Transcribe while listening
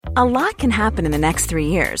A lot can happen in the next 3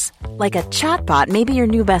 years. Like a chatbot may be your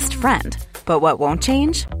new best friend. But what won't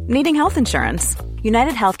change? Needing health insurance.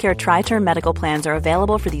 United Healthcare Tri-Term Medical Plans are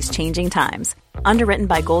available for these changing times. Underwritten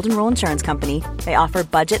by Golden Rule Insurance Company, they offer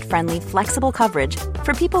budget-friendly, flexible coverage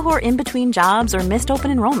for people who are in between jobs or missed open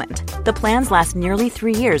enrollment. The plans last nearly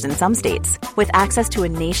 3 years in some states, with access to a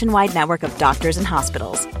nationwide network of doctors and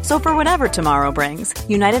hospitals. So for whatever tomorrow brings,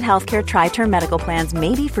 United Healthcare Tri-Term Medical Plans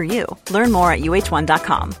may be for you. Learn more at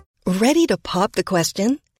uh1.com. Ready to pop the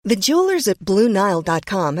question? The jewelers at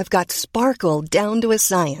BlueNile.com have got sparkle down to a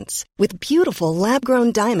science with beautiful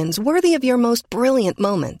lab-grown diamonds worthy of your most brilliant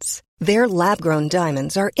moments. Their lab-grown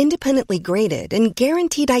diamonds are independently graded and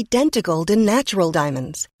guaranteed identical to natural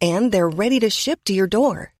diamonds, and they're ready to ship to your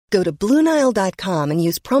door. Go to BlueNile.com and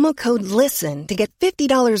use promo code LISTEN to get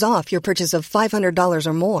 $50 off your purchase of $500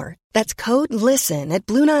 or more. That's code LISTEN at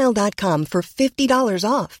BlueNile.com for $50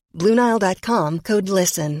 off. BlueNile.com, code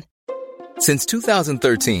LISTEN. Since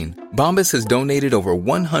 2013, Bombas has donated over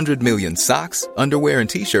 100 million socks, underwear, and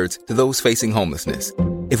T-shirts to those facing homelessness.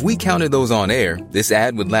 If we counted those on air, this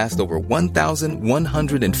ad would last over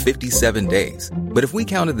 1,157 days. But if we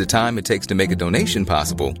counted the time it takes to make a donation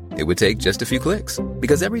possible, it would take just a few clicks.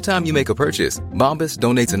 Because every time you make a purchase, Bombas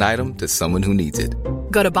donates an item to someone who needs it.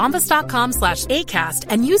 Go to bombas.com/ACAST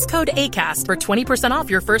and use code ACAST for 20% off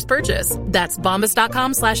your first purchase. That's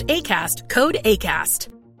bombas.com/ACAST, code ACAST.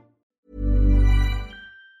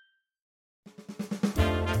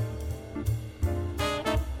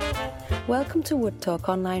 Welcome to Wood Talk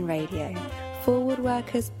Online Radio, for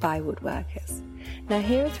woodworkers by woodworkers. Now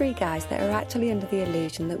here are three guys that are actually under the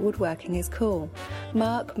illusion that woodworking is cool.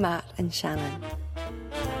 Mark, Matt and Shannon.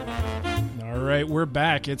 All right, we're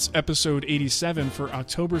back. It's episode 87 for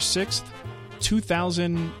October 6th,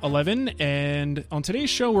 2011. And on today's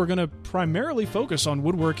show, we're going to primarily focus on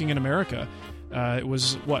woodworking in America. It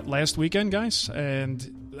was, last weekend, guys? And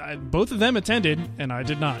both of them attended, and I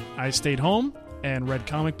did not. I stayed home and read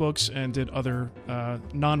comic books and did other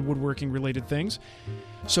non-woodworking related things.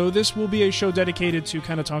 So this will be a show dedicated to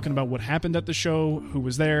kind of talking about what happened at the show, who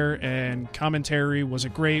was there, and commentary. Was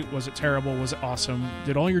it great? Was it terrible? Was it awesome?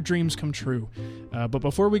 Did all your dreams come true? But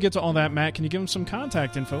before we get to all that, Matt, can you give them some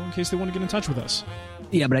contact info in case they want to get in touch with us?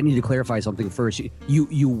 Yeah, but I need to clarify something first.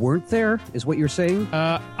 You weren't there, is what you're saying?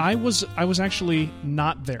 I was actually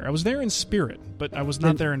not there. I was there in spirit, but I was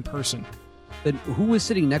not there in person. Then who was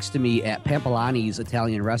sitting next to me at Pampalani's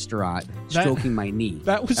Italian restaurant stroking my knee?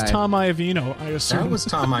 That was Tom Iovino, I assume. That was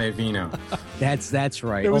Tom Iovino. That's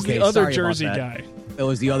right. It was okay, the other sorry Jersey about that. guy. It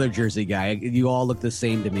was the other Jersey guy. You all look the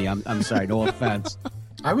same to me. I'm sorry. No offense.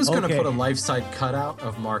 I was going to put a life-size cutout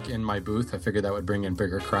of Mark in my booth. I figured that would bring in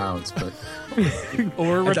bigger crowds, but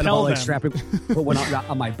or repel them. Put one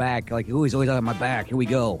on my back. Like, he's always on my back. Here we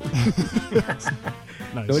go.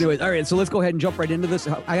 Nice. So anyways, all right, so let's go ahead and jump right into this.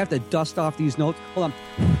 I have to dust off these notes. Hold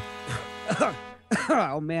on.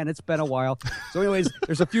 Oh, man, it's been a while. So anyways,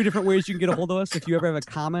 there's a few different ways you can get a hold of us. If you ever have a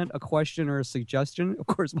comment, a question, or a suggestion, of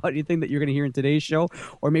course, about anything that you're going to hear in today's show,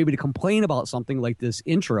 or maybe to complain about something like this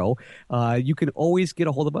intro, you can always get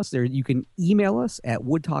a hold of us there. You can email us at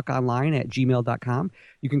woodtalkonline@gmail.com.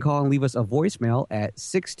 You can call and leave us a voicemail at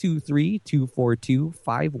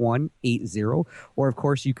 623-242-5180. Or, of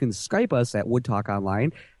course, you can Skype us at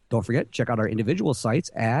woodtalkonline. Don't forget, check out our individual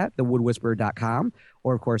sites at thewoodwhisperer.com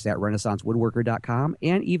or, of course, at renaissancewoodworker.com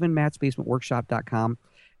and even mattsbasementworkshop.com.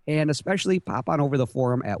 And especially pop on over the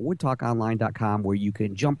forum at woodtalkonline.com where you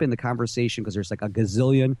can jump in the conversation because there's like a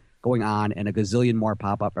gazillion going on and a gazillion more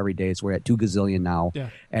pop up every day. So we're at 2 gazillion now. Yeah.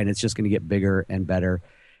 And it's just going to get bigger and better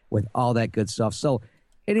with all that good stuff. So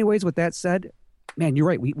anyways, with that said, man, you're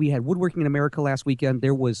right. We had Woodworking in America last weekend.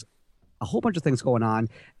 There was a whole bunch of things going on,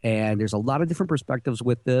 and there's a lot of different perspectives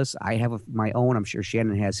with this. I have my own. I'm sure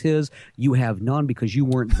Shannon has his. You have none because you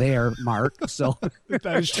weren't there, Mark. So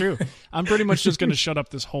that is true. I'm pretty much just going to shut up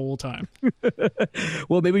this whole time.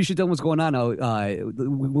 Well, maybe we should tell them what's going on.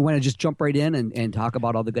 We want to just jump right in and talk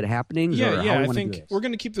about all the good happenings. Yeah. I think we're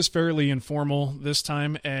going to keep this fairly informal this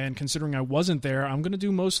time, and considering I wasn't there, I'm going to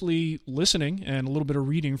do mostly listening and a little bit of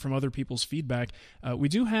reading from other people's feedback. We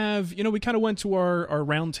do have, we kind of went to our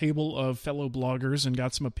round table of fellow bloggers and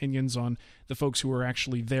got some opinions on the folks who were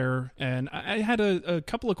actually there. And I had a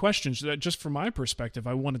couple of questions that, just from my perspective,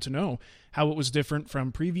 I wanted to know how it was different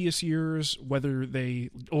from previous years, whether they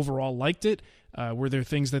overall liked it, were there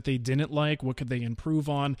things that they didn't like, what could they improve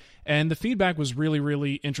on, and the feedback was really,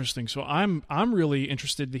 really interesting. So I'm really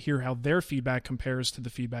interested to hear how their feedback compares to the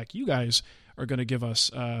feedback you guys are going to give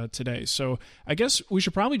us today. So I guess we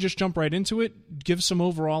should probably just jump right into it, give some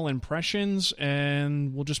overall impressions,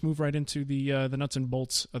 and we'll just move right into the nuts and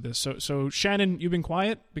bolts of this. So Shannon, you've been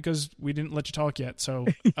quiet because we didn't let you talk yet. So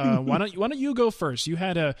why don't you go first? You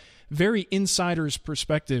had a very insider's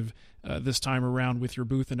perspective this time around with your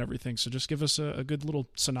booth and everything. So just give us a good little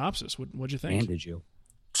synopsis. What'd you think? And did you?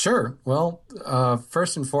 Sure. Well,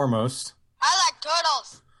 first and foremost, I like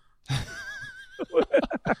turtles.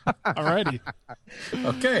 Alrighty.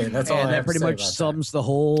 Okay, that's all I And have that pretty to say much about sums the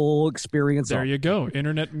whole experience There up. you go.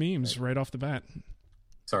 Internet memes right off the bat. that.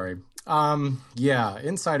 Sorry. Yeah,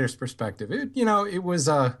 insider's perspective. It was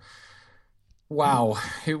wow.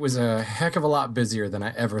 It was a heck of a lot busier than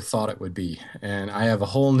I ever thought it would be. And I have a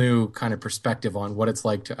whole new kind of perspective on what it's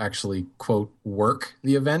like to actually, quote, work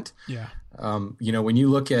the event. Yeah. When you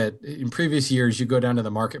look at in previous years, you go down to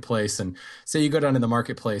the marketplace and say you go down to the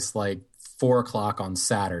marketplace like 4:00 on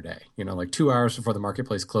Saturday, like 2 hours before the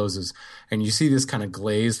marketplace closes, and you see this kind of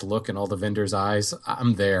glazed look in all the vendors' eyes.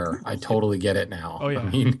 I'm there. I totally get it now. Oh, yeah.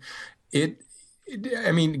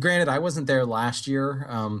 I mean, granted, I wasn't there last year,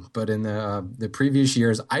 but in the previous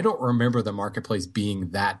years, I don't remember the marketplace being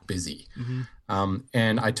that busy. Mm-hmm.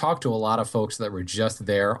 And I talked to a lot of folks that were just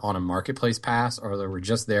there on a marketplace pass, or they were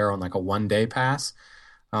just there on like a 1-day pass.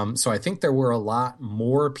 So I think there were a lot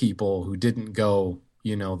more people who didn't go,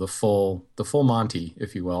 the full Monty,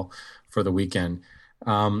 if you will, for the weekend.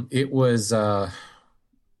 It was,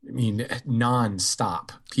 nonstop.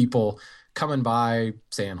 People coming by,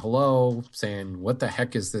 saying hello, saying, what the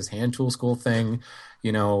heck is this hand tool school thing?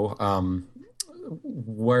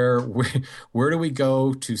 Where do we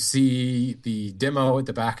go to see the demo at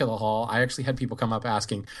the back of the hall? I actually had people come up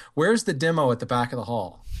asking, where's the demo at the back of the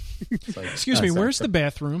hall? Like, Excuse me, where's the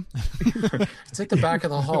bathroom? It's at the back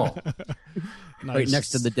of the hall. Nice. Right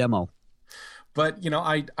next to the demo. But,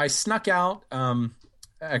 I snuck out.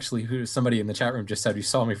 Actually, somebody in the chat room just said you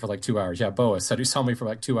saw me for like 2 hours. Yeah, Boa said you saw me for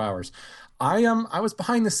like 2 hours. I was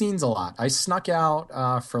behind the scenes a lot. I snuck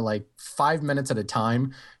out for like 5 minutes at a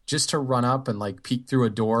time just to run up and like peek through a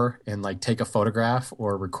door and like take a photograph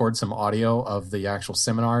or record some audio of the actual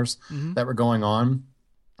seminars that were going on.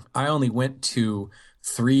 I only went to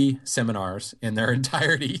 3 seminars in their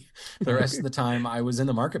entirety. The rest of the time I was in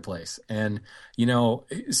the marketplace. And,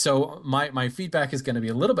 so my feedback is going to be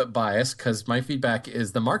a little bit biased because my feedback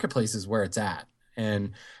is the marketplace is where it's at.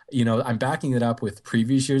 And, I'm backing it up with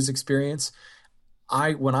previous year's experience.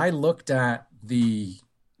 When I looked at the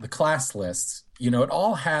class lists, it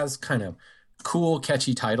all has kind of cool,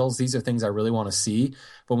 catchy titles. These are things I really want to see.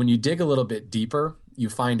 But when you dig a little bit deeper, you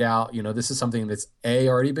find out, this is something that's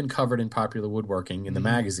already been covered in Popular Woodworking in the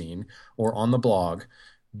magazine or on the blog.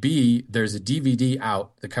 B, there's a DVD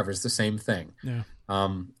out that covers the same thing. Yeah.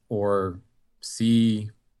 Or C,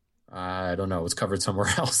 I don't know, it's covered somewhere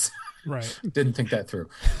else. Right. Didn't think that through.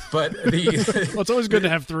 But well, it's always good to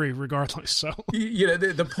have 3 regardless. So,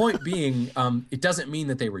 the point being, it doesn't mean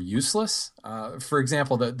that they were useless. For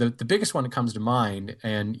example, the biggest one that comes to mind,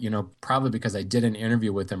 and, probably because I did an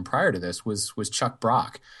interview with him prior to this, was Chuck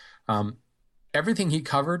Brock. Everything he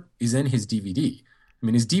covered is in his DVD. I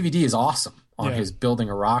mean, his DVD is awesome on his Building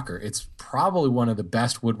a Rocker. It's probably one of the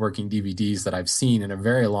best woodworking DVDs that I've seen in a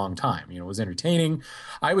very long time. It was entertaining.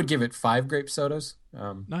 I would give it 5 grape sodas.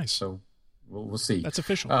 Nice. So we'll see. That's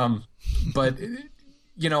official. But,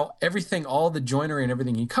 everything, all the joinery and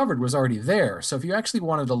everything he covered was already there. So if you actually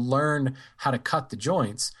wanted to learn how to cut the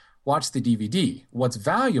joints, watch the DVD. What's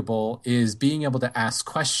valuable is being able to ask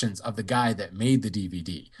questions of the guy that made the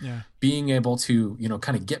DVD. Yeah. Being able to,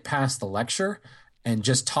 kind of get past the lecture and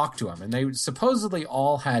just talk to him. And they supposedly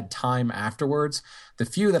all had time afterwards. The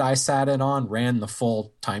few that I sat in on ran the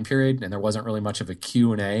full time period, and there wasn't really much of a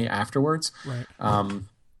Q&A afterwards. Right.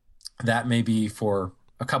 That may be for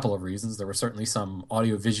a couple of reasons. There were certainly some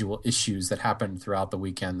audiovisual issues that happened throughout the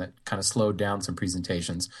weekend that kind of slowed down some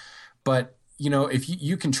presentations. But, if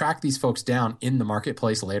you can track these folks down in the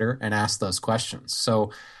marketplace later and ask those questions.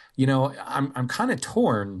 So, I'm kind of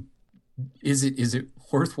torn. Is it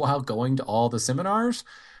worthwhile going to all the seminars,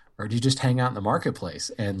 or do you just hang out in the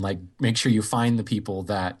marketplace and like make sure you find the people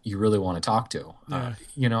that you really want to talk to?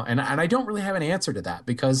 And I don't really have an answer to that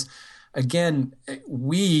because, again,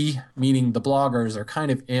 we, meaning the bloggers, are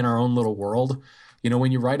kind of in our own little world.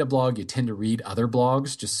 When you write a blog, you tend to read other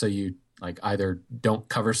blogs just so you like either don't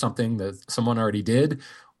cover something that someone already did,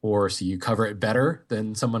 or so you cover it better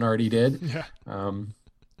than someone already did. Yeah.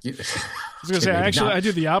 I was going to say, actually, I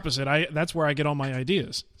do the opposite. That's where I get all my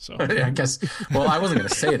ideas. So I guess, well, I wasn't going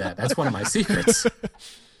to say that. That's one of my secrets.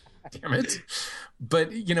 Damn it.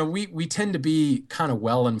 But, we tend to be kind of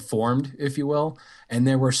well-informed, if you will. And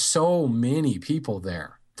there were so many people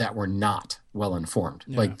there that were not well-informed.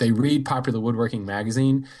 Yeah. Like, they read Popular Woodworking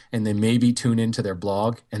magazine and they maybe tune into their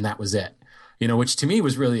blog, and that was it. Which to me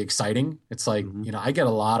was really exciting. It's like, I get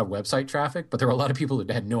a lot of website traffic, but there were a lot of people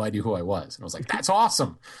that had no idea who I was. And I was like, that's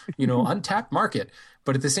awesome, untapped market.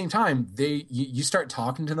 But at the same time, you start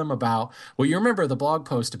talking to them about, well, you remember the blog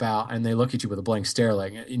post about, and they look at you with a blank stare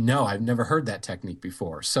like, no, I've never heard that technique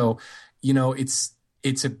before. So, it's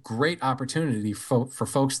a great opportunity for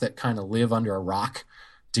folks that kind of live under a rock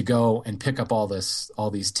to go and pick up all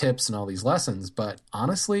these tips and all these lessons. But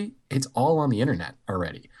honestly, it's all on the internet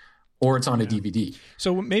already. Or it's on a DVD.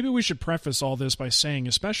 So maybe we should preface all this by saying,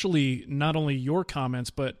 especially not only your comments,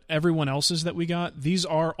 but everyone else's that we got, these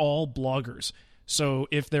are all bloggers. So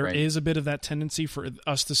if there is a bit of that tendency for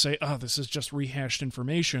us to say, oh, this is just rehashed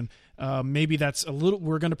information, maybe that's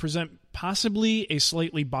we're going to present possibly a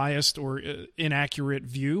slightly biased or inaccurate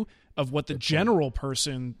view of what the general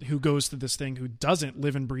person who goes to this thing, who doesn't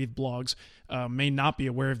live and breathe blogs, may not be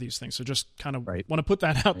aware of these things. So just kind of want to put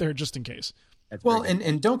that out there just in case. Well,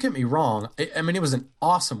 and don't get me wrong. I mean, it was an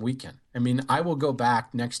awesome weekend. I mean, I will go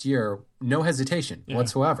back next year, no hesitation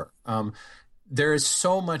whatsoever. There is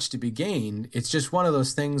so much to be gained. It's just one of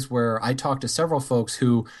those things where I talked to several folks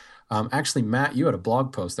who, actually, Matt, you had a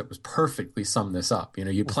blog post that was perfectly summed this up.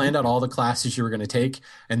 You planned out all the classes you were going to take,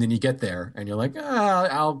 and then you get there and you're like,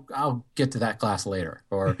 I'll get to that class later,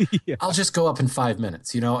 or I'll just go up in 5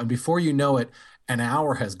 minutes, and before you know it, an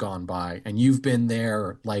hour has gone by and you've been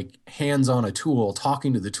there like hands on a tool,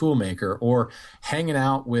 talking to the tool maker, or hanging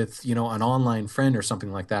out with, an online friend or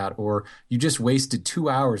something like that. Or you just wasted 2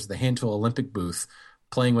 hours at the Hand Tool Olympic booth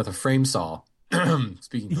playing with a frame saw.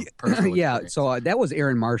 Speaking of personal experience. So that was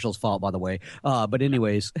Aaron Marshall's fault, by the way. But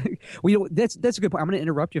anyways, that's a good point. I'm going to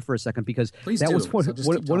interrupt you for a second because was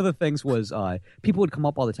one of the things was people would come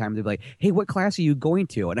up all the time. They'd be like, "Hey, what class are you going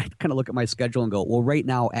to?" And I'd kind of look at my schedule and go, "Well, right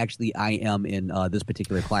now, actually, I am in this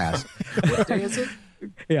particular class." What day is it?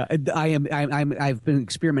 Yeah, I've been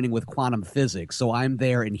experimenting with quantum physics, so I'm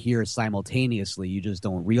there and here simultaneously. You just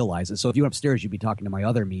don't realize it. So if you went upstairs, you'd be talking to my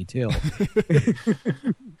other me too.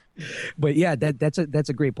 But yeah, that's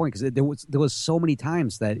a great point, because there was so many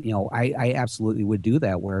times that I absolutely would do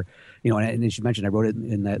that, where and as you mentioned, I wrote it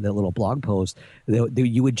in that little blog post.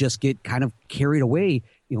 You would just get kind of carried away,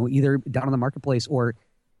 either down in the marketplace, or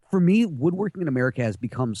for me, woodworking in America has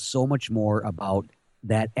become so much more about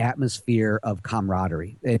that atmosphere of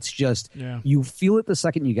camaraderie. It's just you feel it the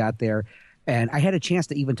second you got there. And I had a chance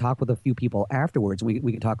to even talk with a few people afterwards. We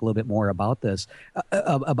can talk a little bit more about this,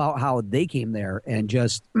 about how they came there and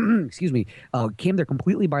just, came there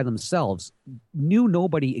completely by themselves, knew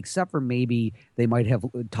nobody except for maybe they might have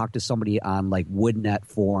talked to somebody on like WoodNet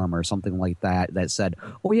forum or something like that said,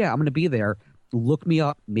 oh yeah, I'm going to be there. Look me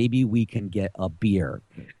up. Maybe we can get a beer.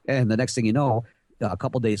 And the next thing you know, a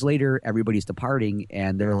couple days later, everybody's departing,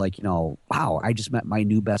 and they're like, wow, I just met my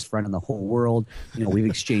new best friend in the whole world. We've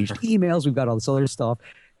exchanged emails, we've got all this other stuff,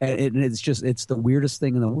 and it's the weirdest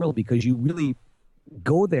thing in the world, because you really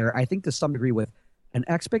go there, I think, to some degree with an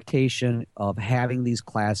expectation of having these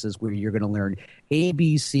classes where you're going to learn A,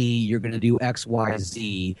 B, C, you're going to do X, Y,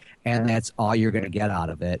 Z, and that's all you're going to get out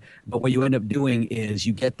of it. But what you end up doing is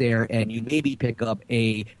you get there and you maybe pick up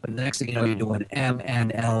A, but the next thing you know, you're doing M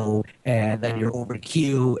and L, and then you're over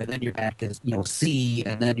Q, and then you're back to C,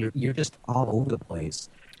 and then you're just all over the place.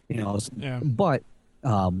 But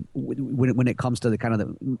when it comes to the kind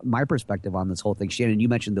of my perspective on this whole thing, Shannon, you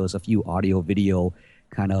mentioned there was a few audio video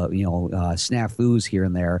kind of snafus here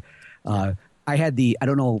and there. I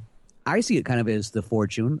don't know, I see it kind of as the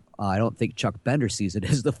fortune. I don't think Chuck Bender sees it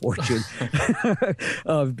as the fortune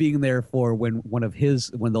of being there for when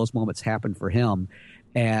those moments happen for him.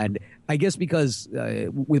 And I guess because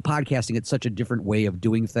with podcasting, it's such a different way of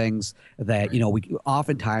doing things that, we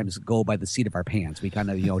oftentimes go by the seat of our pants. We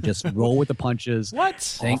kind of, just roll with the punches.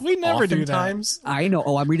 What? We never do that. I know.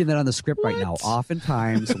 Oh, I'm reading that on the script right now.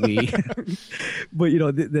 Oftentimes we, but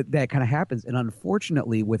that kind of happens. And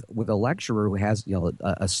unfortunately with a lecturer who has,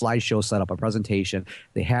 a slideshow set up, a presentation,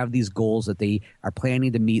 they have these goals that they are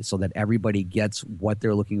planning to meet so that everybody gets what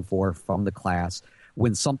they're looking for from the class.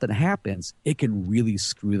 When something happens, it can really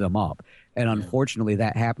screw them up. And unfortunately,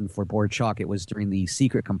 that happened for poor Chuck. It was during the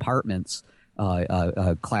secret compartments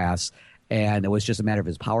class, and it was just a matter of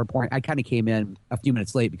his PowerPoint. I kind of came in a few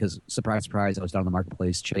minutes late because, surprise, surprise, I was down in the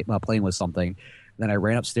marketplace playing with something. Then I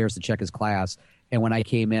ran upstairs to check his class, and when I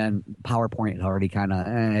came in, PowerPoint had already kind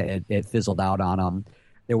of it fizzled out on him.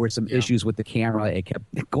 There were some issues with the camera. It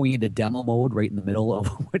kept going into demo mode right in the middle of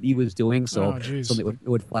what he was doing. So something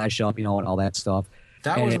would flash up, and all that stuff.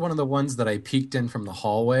 That was one of the ones that I peeked in from the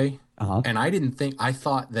hallway, and I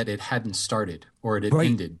thought that it hadn't started or it had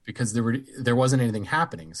ended because there wasn't anything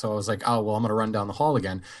happening. So I was like, oh, well, I'm going to run down the hall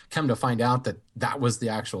again. Come to find out that was the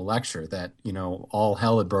actual lecture, that, all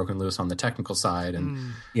hell had broken loose on the technical side.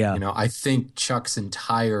 And, I think Chuck's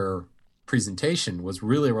entire presentation was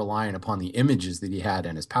really relying upon the images that he had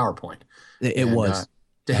in his PowerPoint. It was.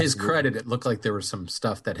 To his credit, it looked like there was some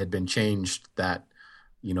stuff that had been changed that,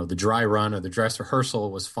 the dry run or the dress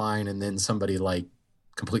rehearsal was fine, and then somebody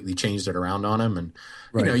completely changed it around on him. And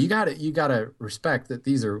you gotta respect that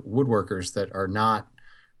these are woodworkers that are not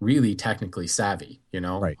really technically savvy. I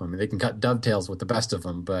mean, they can cut dovetails with the best of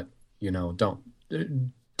them, but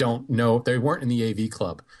don't know. They weren't in the AV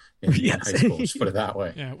club in high school. Just put it that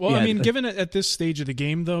way. Yeah. Well, I mean, given at this stage of the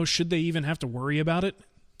game, though, should they even have to worry about it?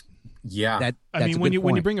 Yeah, I mean, when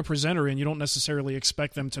you bring a presenter in, you don't necessarily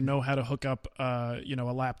expect them to know how to hook up, a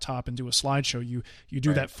laptop and do a slideshow. You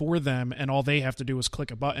do that for them, and all they have to do is click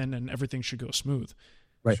a button, and everything should go smooth.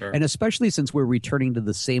 Right, sure. And especially since we're returning to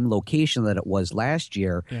the same location that it was last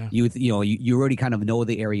year, you already kind of know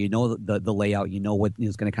the area, the layout, what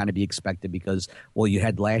is going to kind of be expected because you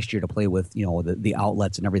had last year to play with, the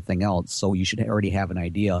outlets and everything else, so you should already have an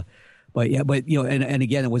idea. But and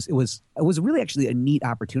again, it was really actually a neat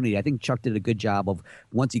opportunity. I think Chuck did a good job of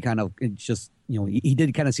once he kind of just he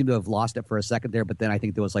did kind of seem to have lost it for a second there, but then I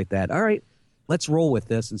think there was like that. All right, let's roll with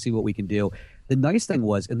this and see what we can do. The nice thing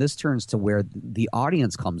was, and this turns to where the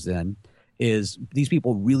audience comes in, is these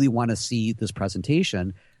people really want to see this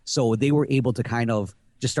presentation, so they were able to kind of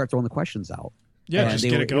just start throwing the questions out. Yeah, just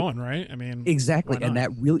get it going, right? I mean, exactly, and that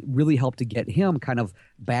really helped to get him kind of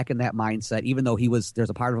back in that mindset. Even though there's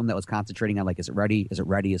a part of him that was concentrating on is it ready? Is it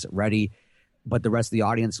ready? Is it ready? But the rest of the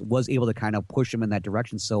audience was able to kind of push him in that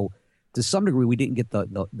direction. So to some degree, we didn't get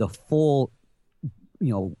the full,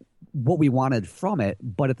 what we wanted from it.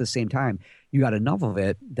 But at the same time, you got enough of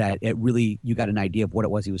it that you got an idea of what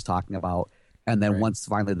it was he was talking about. And then once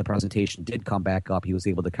finally the presentation did come back up, he was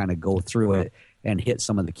able to kind of go through it and hit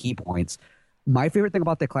some of the key points. My favorite thing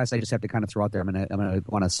about that class, I just have to kind of throw out there, I'm gonna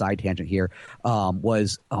go on a side tangent here,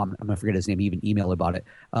 was I'm gonna forget his name, he even emailed about it.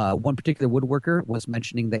 One particular woodworker was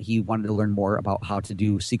mentioning that he wanted to learn more about how to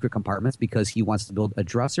do secret compartments because he wants to build a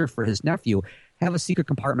dresser for his nephew, have a secret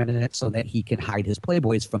compartment in it so that he can hide his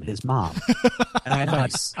Playboys from his mom. And I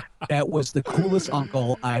thought that was the coolest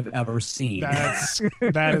uncle I've ever seen.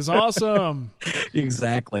 That is awesome.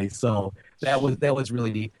 Exactly. So that was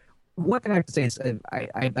really neat. One thing I have to say is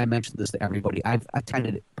I mentioned this to everybody. I've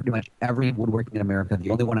attended pretty much every woodworking in America. The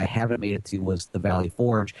only one I haven't made it to was the Valley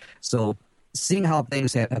Forge. So seeing how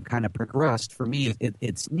things have kind of progressed, for me,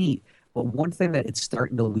 it's neat. But one thing that it's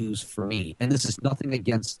starting to lose for me, and this is nothing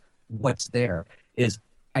against what's there, is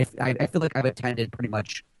I feel like I've attended pretty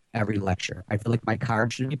much every lecture. I feel like my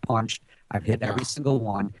card should be punched. I've hit every single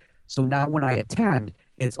one. So now when I attend,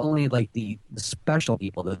 it's only like the special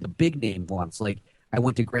people, the big name ones. Like I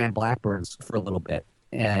went to Grant Blackburn's for a little bit,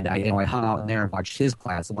 and I hung out in there and watched his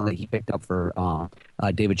class, the one that he picked up for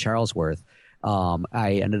David Charlesworth.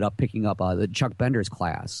 I ended up picking up the Chuck Bender's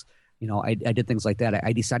class. I did things like that.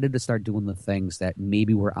 I decided to start doing the things that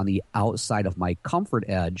maybe were on the outside of my comfort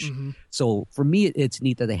edge. Mm-hmm. So for me, it's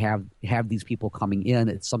neat that they have these people coming in.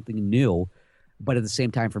 It's something new. But at the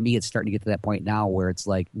same time, for me, it's starting to get to that point now where it's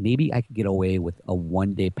like maybe I could get away with a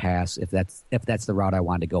one-day pass if that's the route I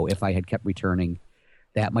wanted to go. If I had kept returning,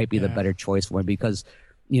 that might be the better choice for me because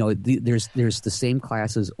there's the same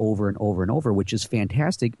classes over and over and over, which is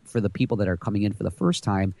fantastic for the people that are coming in for the first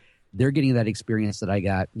time. They're getting that experience that I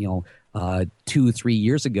got 2-3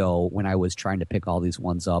 years ago when I was trying to pick all these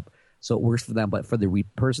ones up. So it works for them, but for the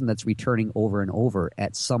person that's returning over and over,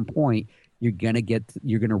 at some point you're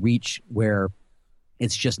gonna reach where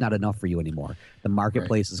it's just not enough for you anymore. The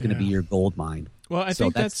marketplace is going to be your gold mine. Well, I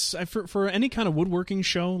think that's for any kind of woodworking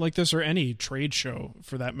show like this, or any trade show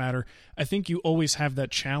for that matter, I think you always have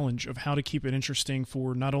that challenge of how to keep it interesting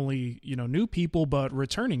for not only new people but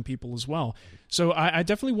returning people as well. So I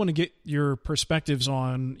definitely want to get your perspectives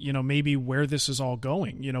on maybe where this is all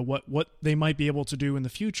going. What they might be able to do in the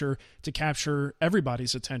future to capture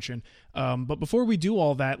everybody's attention. But before we do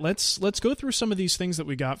all that, let's go through some of these things that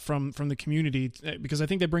we got from the community, because I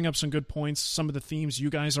think they bring up some good points. Some of the themes you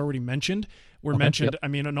guys already mentioned were mentioned. Yep. I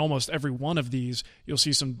mean, in almost every one of these, you'll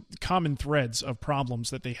see some common threads of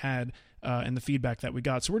problems that they had in the feedback that we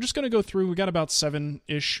got. So we're just going to go through. We got about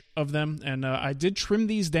 7-ish of them, and I did trim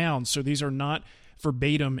these down, so these are not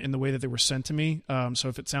verbatim in the way that they were sent to me. So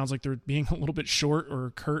if it sounds like they're being a little bit short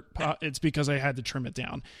or curt, it's because I had to trim it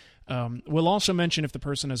down. We'll also mention if the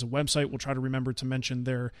person has a website, we'll try to remember to mention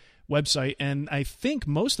their website. And I think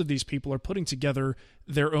most of these people are putting together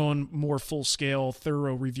their own more full-scale,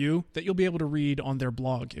 thorough review that you'll be able to read on their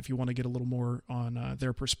blog if you want to get a little more on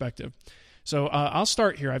their perspective. So I'll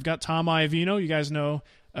start here. I've got Tom Iovino. You guys know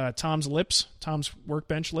Tom's Lips, Tom's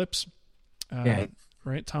Workbench Lips. Yeah.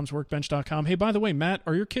 Right, tomsworkbench.com. Hey, by the way, Matt,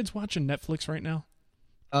 are your kids watching Netflix right now?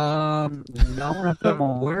 No, not that I'm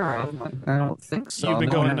aware of. I don't think so. You've been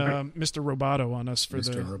going Mr. Roboto on us for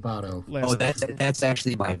Mr. Roboto. Oh, that's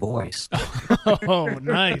actually my voice. Oh,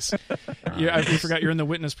 nice. I forgot you're in the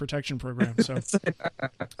witness protection program. So,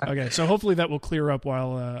 okay, so hopefully that will clear up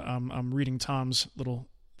while I'm reading Tom's little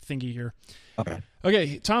thingy here.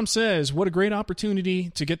 Okay, Tom says, what a great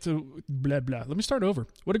opportunity to get to blah, blah. Let me start over.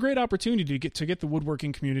 What a great opportunity to get the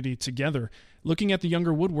woodworking community together. Looking at the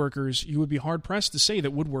younger woodworkers, you would be hard-pressed to say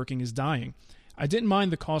that woodworking is dying. I didn't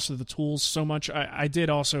mind the cost of the tools so much. I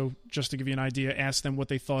did also, just to give you an idea, ask them what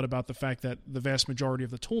they thought about the fact that the vast majority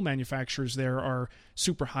of the tool manufacturers there are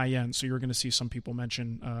super high-end, so you're going to see some people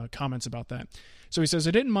mention comments about that. So he says,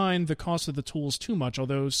 I didn't mind the cost of the tools too much,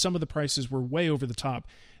 although some of the prices were way over the top.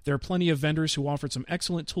 There are plenty of vendors who offered some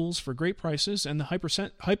excellent tools for great prices, and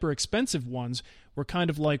the hyper-expensive ones were kind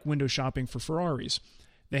of like window shopping for Ferraris.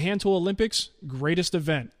 The Hand Tool Olympics, greatest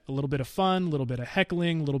event. A little bit of fun, a little bit of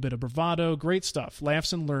heckling, a little bit of bravado, great stuff.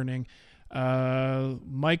 Laughs and learning.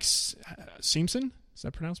 Mike Simpson, is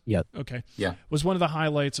that pronounced? Yep. Okay. Yeah. Was one of the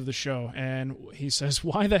highlights of the show, and he says,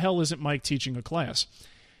 why the hell isn't Mike teaching a class?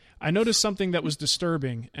 I noticed something that was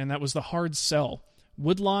disturbing, and that was the hard sell.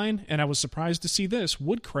 Woodline, and I was surprised to see this,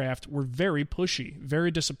 Woodcraft were very pushy,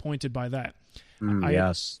 very disappointed by that.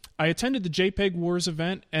 Yes. I attended the JPEG Wars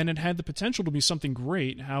event, and it had the potential to be something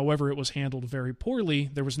great. However, it was handled very poorly.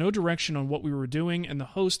 There was no direction on what we were doing, and the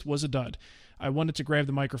host was a dud. I wanted to grab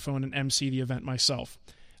the microphone and MC the event myself.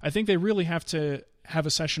 I think they really have to have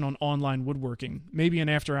a session on online woodworking, maybe an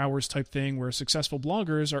after-hours type thing where successful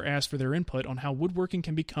bloggers are asked for their input on how woodworking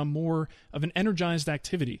can become more of an energized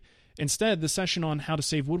activity. Instead, the session on how to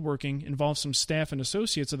save woodworking involves some staff and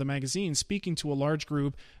associates of the magazine speaking to a large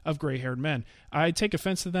group of gray-haired men. I take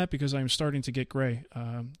offense to that because I'm starting to get gray,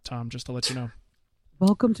 Tom, just to let you know.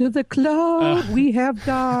 Welcome to the club. We have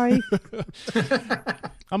died.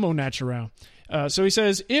 I'm au naturel. So he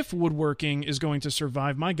says, if woodworking is going to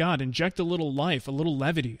survive, my God, inject a little life, a little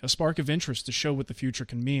levity, a spark of interest to show what the future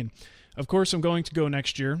can mean. Of course, I'm going to go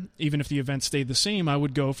next year. Even if the event stayed the same, I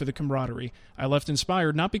would go for the camaraderie. I left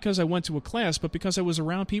inspired not because I went to a class, but because I was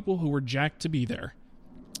around people who were jacked to be there.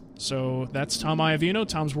 So that's Tom Iovino,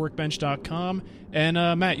 tomsworkbench.com.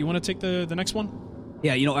 And Matt, you want to take the next one?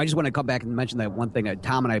 Yeah, I just want to come back and mention that one thing.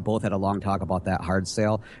 Tom and I both had a long talk about that hard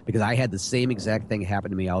sale because I had the same exact thing happen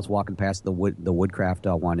to me. I was walking past the Woodcraft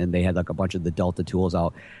one, and they had like a bunch of the Delta tools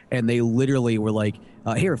out, and they literally were like,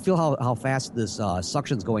 "Here, feel how fast this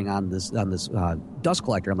suction's going on this dust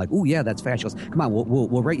collector." I'm like, "Oh yeah, that's fast." She goes, "Come on,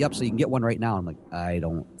 we'll rate you up so you can get one right now." I'm like, "I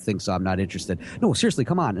don't think so. I'm not interested." No, seriously,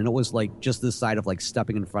 come on. And it was like just this side of like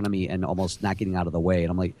stepping in front of me and almost not getting out of the way. And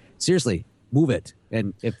I'm like, seriously. Move it.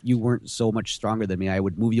 And if you weren't so much stronger than me, I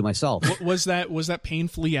would move you myself. Was that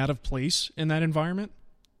painfully out of place in that environment?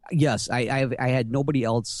 Yes, I had nobody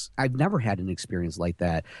else. I've never had an experience like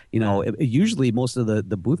that. Usually most of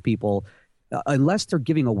the booth people, unless they're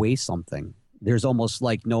giving away something, there's almost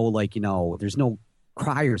like there's no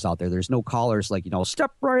criers out there. There's no callers like,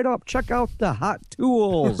 step right up, check out the hot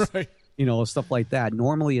tools, right. Stuff like that.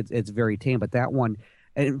 Normally it's very tame, but that one.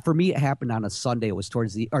 And for me, it happened on a Sunday. It was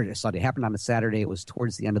It happened on a Saturday. It was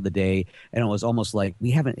towards the end of the day, and it was almost like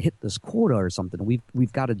we haven't hit this quota or something.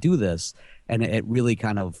 We've got to do this, and it really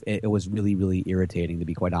it was really, really irritating, to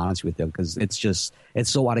be quite honest with you, because it's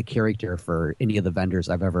so out of character for any of the vendors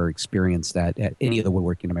I've ever experienced at any of the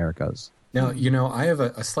Woodworking Americas. Now, I have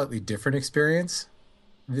a slightly different experience.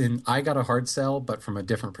 I got a hard sell, but from a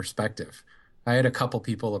different perspective. I had a couple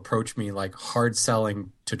people approach me like hard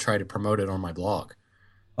selling to try to promote it on my blog.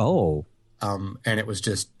 Oh. And it was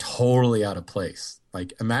just totally out of place.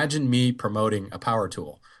 Like, imagine me promoting a power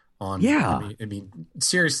tool on. Yeah. I mean,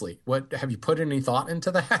 seriously, what have you put any thought into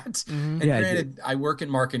that? Mm-hmm. And granted, I work in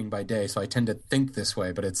marketing by day, so I tend to think this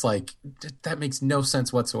way, but it's like, that makes no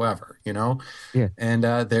sense whatsoever, Yeah. And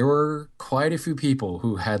there were quite a few people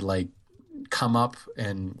who had like come up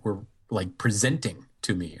and were like presenting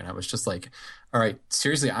to me. And I was just like, all right,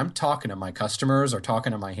 seriously, I'm talking to my customers or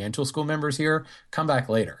talking to my hand tool school members here. Come back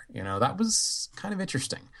later. That was kind of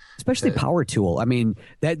interesting. Especially power tool. I mean,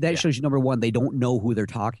 that shows you, number one, they don't know who they're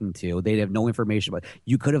talking to. They have no information. But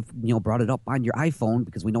you could have, brought it up on your iPhone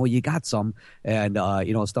because we know you got some, and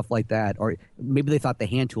stuff like that. Or maybe they thought the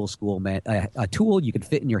hand tool school meant a tool you could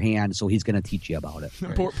fit in your hand, so he's going to teach you about it.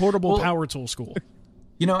 Right. Portable power tool school.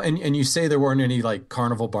 And you say there weren't any like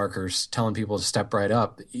carnival barkers telling people to step right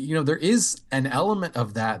up. There is an element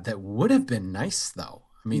of that would have been nice, though.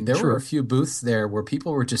 I mean, there were a few booths there where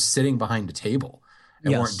people were just sitting behind a table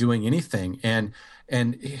and weren't doing anything. And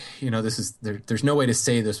there's no way to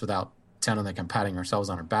say this without sounding like I'm patting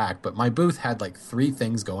ourselves on our back, but my booth had like 3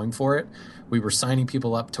 things going for it. We were signing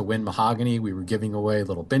people up to win mahogany. We were giving away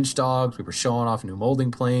little bench dogs. We were showing off new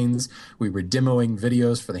molding planes. We were demoing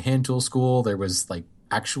videos for the hand tool school. There was like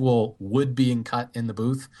actual wood being cut in the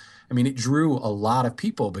booth. I mean, it drew a lot of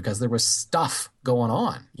people because there was stuff going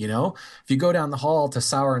on, If you go down the hall to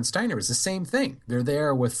Sauer and Steiner, it's the same thing. They're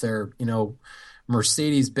there with their,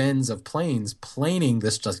 Mercedes-Benz of planes planing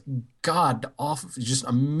this just just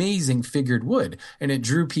amazing figured wood, and it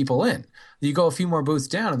drew people in. You go a few more booths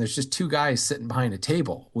down and there's just 2 guys sitting behind a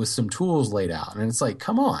table with some tools laid out, and it's like,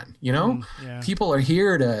 come on, people are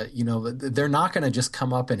here to, they're not going to just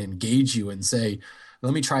come up and engage you and say,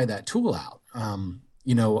 let me try that tool out.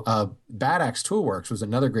 Bad Axe Toolworks was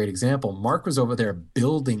another great example. Mark was over there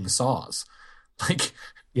building saws,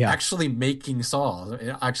 actually making saws.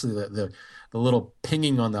 Actually, the little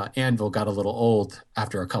pinging on the anvil got a little old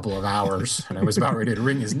after a couple of hours, and I was about ready to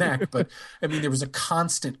wring his neck. But I mean, there was a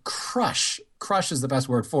constant crush is the best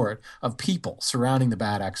word for it, of people surrounding the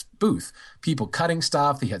Bad Axe booth, people cutting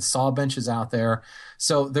stuff. They had saw benches out there.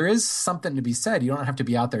 So there is something to be said. You don't have to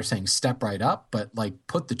be out there saying step right up, but like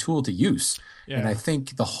put the tool to use. Yeah. And I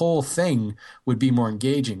think the whole thing would be more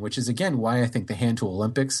engaging, which is, again, why I think the Hand Tool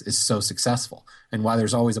Olympics is so successful and why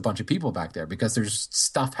there's always a bunch of people back there, because there's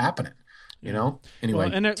stuff happening. Anyway,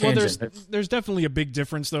 there's definitely a big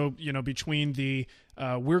difference, though, between the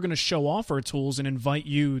we're going to show off our tools and invite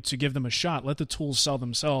you to give them a shot, let the tools sell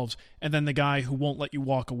themselves, and then the guy who won't let you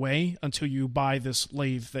walk away until you buy this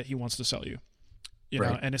lathe that he wants to sell you.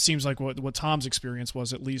 Right. And it seems like what Tom's experience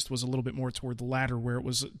was, at least, was a little bit more toward the latter, where it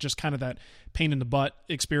was just kind of that pain in the butt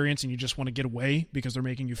experience and you just want to get away because they're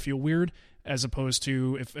making you feel weird, as opposed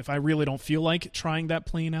to if I really don't feel like trying that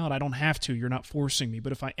plane out, I don't have to. You're not forcing me.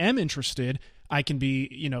 But if I am interested, I can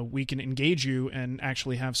be, we can engage you and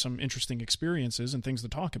actually have some interesting experiences and things to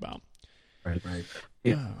talk about. Right.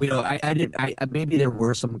 Yeah. I maybe there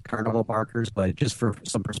were some carnival barkers, but just for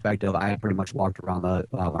some perspective, I pretty much walked around the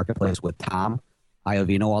marketplace with Tom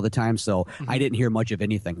Iovino all the time, so I didn't hear much of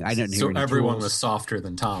anything. I didn't hear any everyone tools. Was softer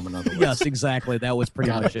than Tom, in other words. Yes, exactly. That was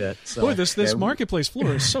pretty much it. So. Boy, this marketplace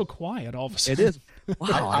floor is so quiet all of a sudden. It is.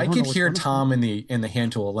 Wow, I could hear Tom in the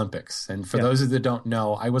Hand Tool Olympics, and for those of you that don't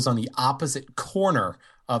know, I was on the opposite corner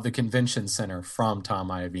of the convention center from Tom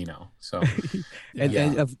Iovino. So,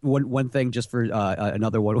 and one thing, just for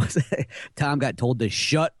another one, was Tom got told to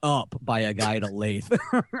shut up by a guy at a lathe.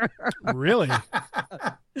 Really?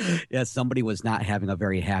 Yeah, somebody was not having a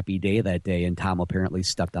very happy day that day, and Tom apparently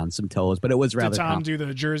stepped on some toes. But it was rather. Did Tom do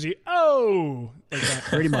the Jersey? Oh, like that.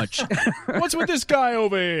 Pretty much. What's with this guy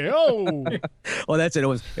over here? Oh, well, that's it.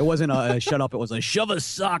 It wasn't a shut up. It was a shove a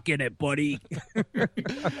sock in it, buddy.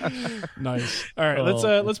 Nice. All right,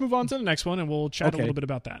 let's move on to the next one, and we'll chat a little bit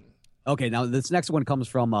about that. Okay, now this next one comes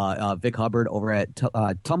from Vic Hubbard over at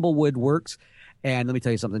Tumblewood Works. And let me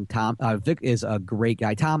tell you something, Tom. Vic is a great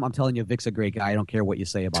guy. Tom, I'm telling you, Vic's a great guy. I don't care what you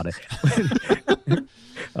say about it.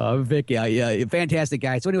 Vic, yeah, fantastic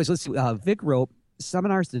guy. So anyways, let's see. Vic wrote,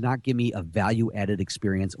 seminars did not give me a value-added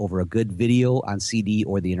experience over a good video on CD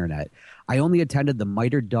or the internet. I only attended the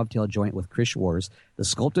miter dovetail joint with Chris Schwarz, the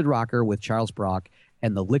sculpted rocker with Charles Brock,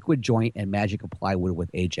 and the liquid joint and magic of plywood with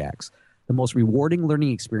Ajax. The most rewarding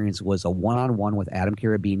learning experience was a one-on-one with Adam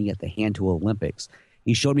Carabini at the Hand Tool Olympics.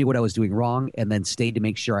 He showed me what I was doing wrong and then stayed to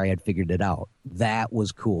make sure I had figured it out. That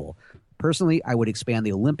was cool. Personally, I would expand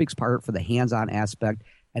the Olympics part for the hands-on aspect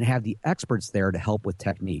and have the experts there to help with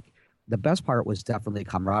technique. The best part was definitely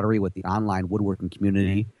camaraderie with the online woodworking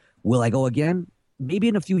community. Will I go again? Maybe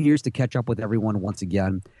in a few years to catch up with everyone once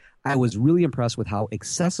again. I was really impressed with how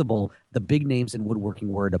accessible the big names in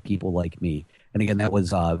woodworking were to people like me. And again, that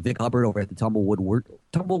was Vic Hubbard over at the Tumblewood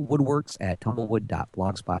Works at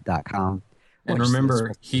tumblewood.blogspot.com. And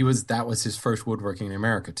remember, that was his first woodworking in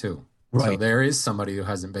America too. Right. So there is somebody who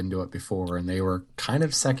hasn't been to it before, and they were kind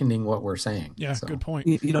of seconding what we're saying. Yeah, so. Good point.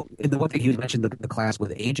 And the one thing you mentioned, the class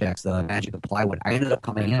with Ajax, the magic of plywood, I ended up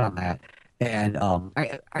coming in on that. And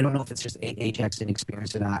I don't know if it's just Ajax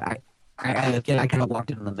inexperience or not. again, I kind of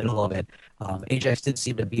walked in the middle of it. Ajax did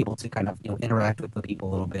seem to be able to kind of interact with the people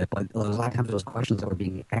a little bit, but a lot of times those questions that were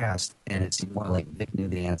being asked, and it seemed more like Vic knew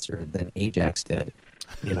the answer than Ajax did.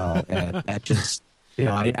 And that just.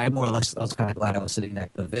 I more or less I was kind of glad I was sitting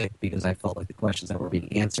next to Vic because I felt like the questions that were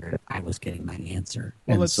being answered, I was getting my answer.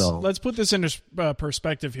 Well, let's put this into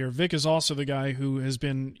perspective here. Vic is also the guy who has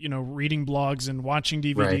been, reading blogs and watching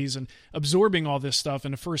DVDs and absorbing all this stuff.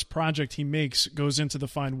 And the first project he makes goes into the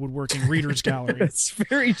Fine Woodworking Readers Gallery. That's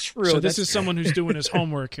very true. So this is someone who's doing his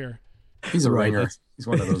homework here. He's a ringer. He's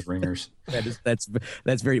one of those ringers. That's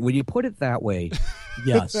very. When you put it that way,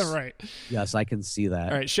 yes, right. Yes, I can see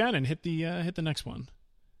that. All right, Shannon, hit the next one.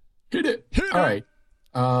 Hit it. All right.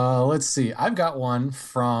 Let's see. I've got one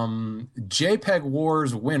from JPEG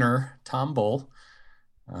Wars winner Tom Bull.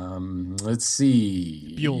 Let's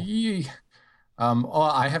see. Buell.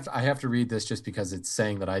 I have to read this just because it's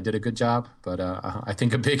saying that I did a good job, but I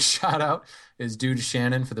think a big shout out is due to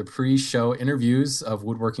Shannon for the pre-show interviews of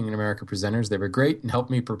Woodworking in America presenters. They were great and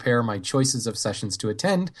helped me prepare my choices of sessions to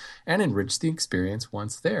attend and enrich the experience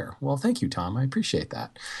once there. Well, thank you, Tom. I appreciate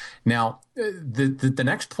that. Now, the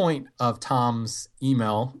next point of Tom's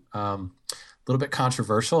email, a little bit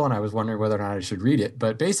controversial, and I was wondering whether or not I should read it.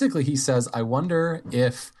 But basically, he says, I wonder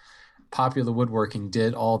if Popular Woodworking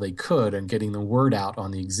did all they could in getting the word out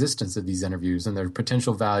on the existence of these interviews and their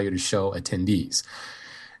potential value to show attendees.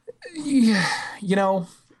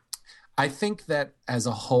 I think that as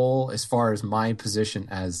a whole, as far as my position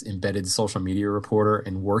as embedded social media reporter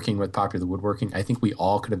and working with Popular Woodworking, I think we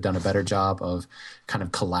all could have done a better job of kind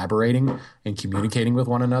of collaborating and communicating with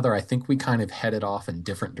one another. I think we kind of headed off in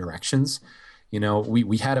different directions.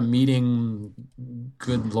 We had a meeting,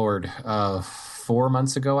 good Lord, 4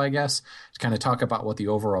 months ago, I guess, to kind of talk about what the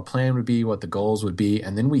overall plan would be, what the goals would be.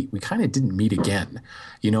 And then we kind of didn't meet again.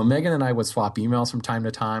 Megan and I would swap emails from time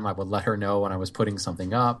to time. I would let her know when I was putting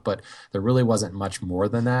something up, but there really wasn't much more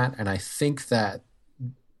than that. And I think that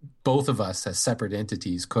both of us as separate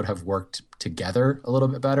entities could have worked together a little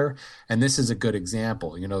bit better. And this is a good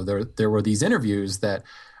example. There were these interviews that,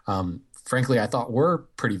 frankly, I thought were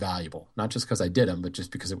pretty valuable, not just because I did them, but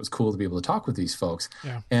just because it was cool to be able to talk with these folks.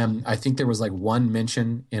 Yeah. And I think there was like one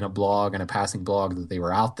mention in a blog and a passing blog that they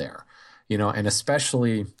were out there, and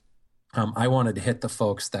especially I wanted to hit the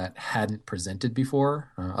folks that hadn't presented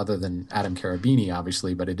before, other than Adam Carabini,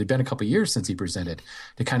 obviously, but it had been a couple of years since he presented,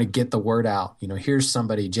 to kind of get the word out. Here's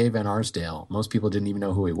somebody, Jay Van Arsdale. Most people didn't even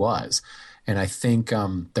know who he was. And I think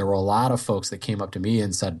there were a lot of folks that came up to me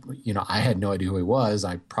and said, I had no idea who he was.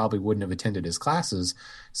 I probably wouldn't have attended his classes.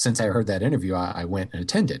 Since I heard that interview, I went and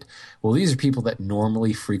attended. Well, these are people that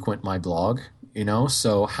normally frequent my blog,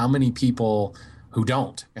 so how many people who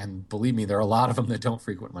don't? And believe me, there are a lot of them that don't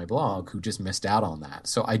frequent my blog who just missed out on that.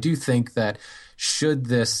 So I do think that should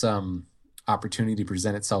this opportunity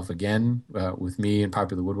present itself again with me and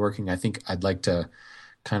Popular Woodworking, I think I'd like to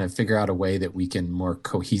kind of figure out a way that we can more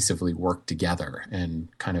cohesively work together and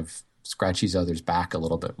kind of scratch each other's back a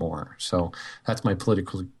little bit more. So that's my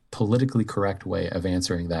politically correct way of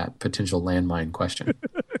answering that potential landmine question.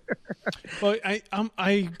 Well,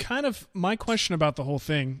 I kind of, my question about the whole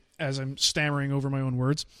thing, as I'm stammering over my own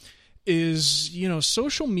words, is,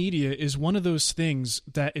 social media is one of those things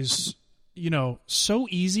that is, so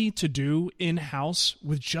easy to do in-house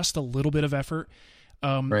with just a little bit of effort.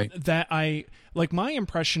 Right. That I like my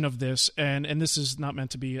impression of this, and this is not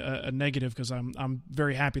meant to be a negative, because I'm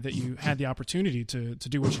very happy that you had the opportunity to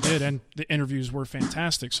do what you did, and the interviews were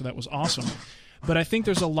fantastic, so that was awesome. But I think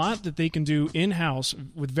there's a lot that they can do in-house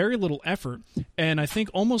with very little effort, and I think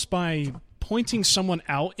almost by pointing someone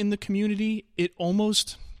out in the community, it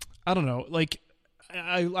almost, I don't know, like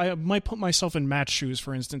I might put myself in Matt's shoes,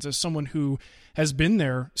 for instance, as someone who has been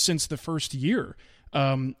there since the first year.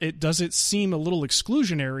 It seem a little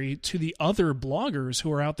exclusionary to the other bloggers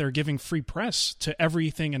who are out there giving free press to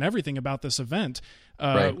everything and everything about this event.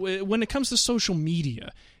 Right. When it comes to social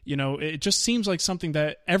media, it just seems like something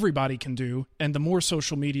that everybody can do, and the more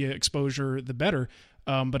social media exposure, the better.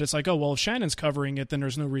 But it's like, oh, well, if Shannon's covering it, then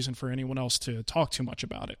there's no reason for anyone else to talk too much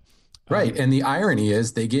about it. Right. And the irony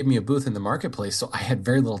is they gave me a booth in the marketplace, so I had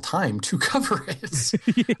very little time to cover it.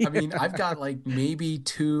 Yeah. I mean, I've got like maybe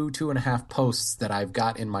 2.5 posts that I've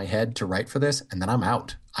got in my head to write for this, and then I'm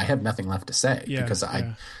out. I have nothing left to say because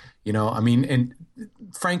and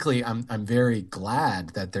frankly, I'm very glad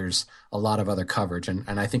that there's a lot of other coverage,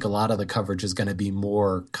 and I think a lot of the coverage is going to be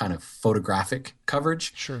more kind of photographic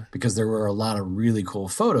coverage. Sure. Because there were a lot of really cool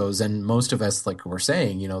photos, and most of us, like we're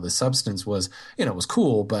saying, the substance was, it was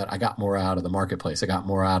cool, but I got more out of the marketplace. I got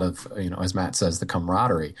more out of, as Matt says, the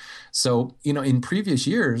camaraderie. So, in previous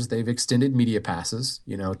years, they've extended media passes,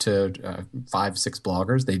 to 5-6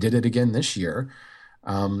 bloggers. They did it again this year.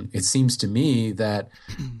 It seems to me that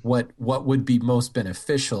what would be most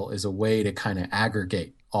beneficial is a way to kind of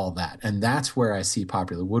aggregate all that. And that's where I see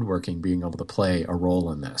Popular Woodworking being able to play a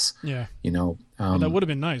role in this. Yeah. That would have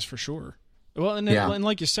been nice for sure. Well, and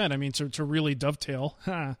like you said, I mean, to really dovetail,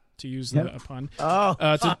 to use the pun,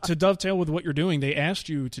 to dovetail with what you're doing, they asked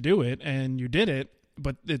you to do it and you did it,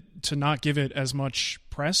 but to not give it as much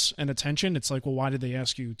press and attention, it's like, well, why did they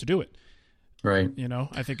ask you to do it? Right.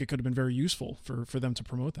 I think it could have been very useful for them to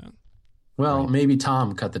promote that. Well, maybe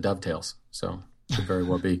Tom cut the dovetails, so could very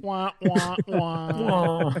well be. Wah, wah,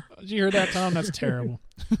 wah. Did you hear that, Tom? That's terrible.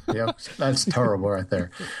 Yep, that's terrible right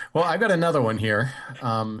there. Well, I've got another one here,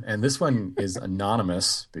 and this one is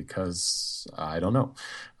anonymous because I don't know.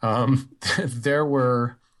 There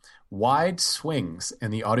were wide swings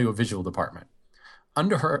in the audiovisual department.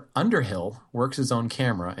 Underhill works his own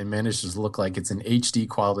camera and manages to look like it's an HD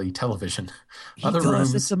quality television.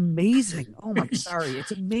 It's amazing. Oh my, sorry,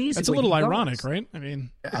 it's amazing. It's a little ironic, right? I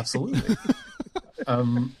mean, absolutely.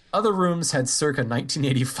 Other rooms had circa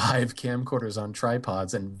 1985 camcorders on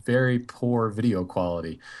tripods and very poor video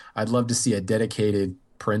quality. I'd love to see a dedicated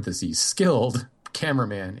skilled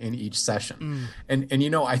cameraman in each session. And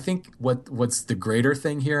I think what's the greater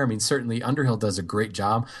thing here, I mean, certainly Underhill does a great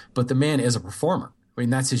job, but the man is a performer. I mean,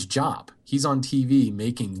 that's his job. He's on TV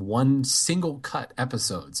making one single cut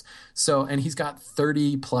episodes. So, and he's got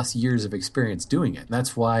 30 plus years of experience doing it. And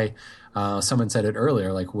that's why someone said it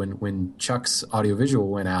earlier, like when Chuck's audiovisual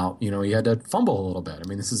went out, he had to fumble a little bit. I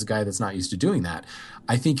mean, this is a guy that's not used to doing that.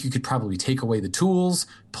 I think you could probably take away the tools,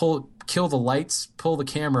 kill the lights, pull the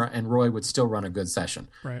camera, and Roy would still run a good session.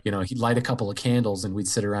 Right. He'd light a couple of candles and we'd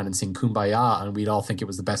sit around and sing Kumbaya and we'd all think it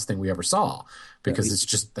was the best thing we ever saw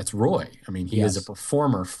because that's Roy. I mean, he is a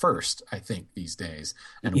performer first, I think, these days,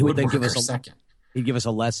 and he a would then give woodworker us second. He'd give us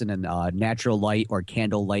a lesson in natural light or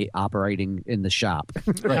candle light operating in the shop.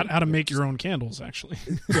 Right. How to make your own candles, actually.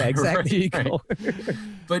 Yeah, exactly. Right, you go.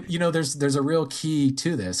 But, there's a real key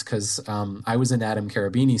to this because I was in Adam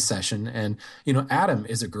Carabini's session and, Adam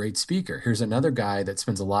is a great speaker. Here's another guy that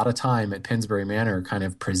spends a lot of time at Pennsbury Manor kind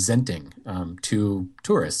of presenting to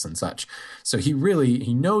tourists and such. So he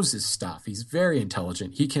knows his stuff. He's very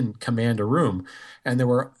intelligent. He can command a room. And there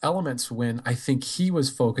were elements when I think he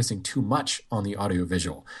was focusing too much on the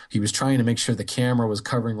audiovisual. He was trying to make sure the camera was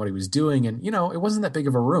covering what he was doing. And, it wasn't that big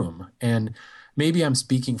of a room. And maybe I'm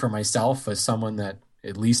speaking for myself as someone that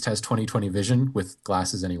at least has 20/20 vision with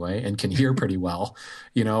glasses anyway and can hear pretty well.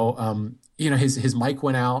 His mic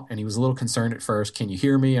went out and he was a little concerned at first. Can you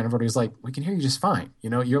hear me? And everybody was like, we can hear you just fine.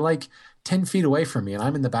 You're like 10 feet away from me and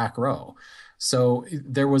I'm in the back row. So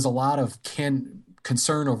there was a lot of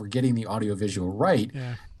concern over getting the audiovisual right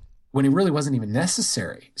when it really wasn't even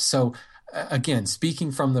necessary. So again,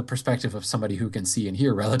 speaking from the perspective of somebody who can see and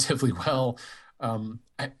hear relatively well,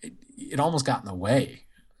 it almost got in the way.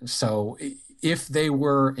 So if they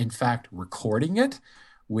were in fact recording it,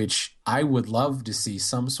 which I would love to see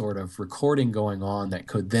some sort of recording going on that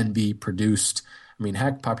could then be produced. I mean,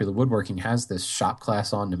 heck, Popular Woodworking has this shop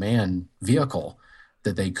class on demand vehicle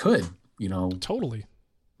that they could, totally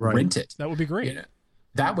rent it. That would be great.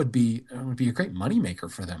 That would be a great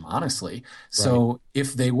moneymaker for them, honestly. So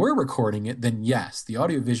if they were recording it, then yes, the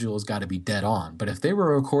audiovisual has got to be dead on. But if they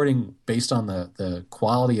were recording based on the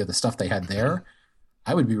quality of the stuff they had there,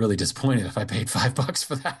 I would be really disappointed if I paid $5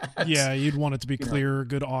 for that. Yeah, you'd want it to be clear,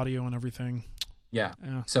 good audio and everything. Yeah.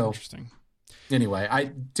 So interesting.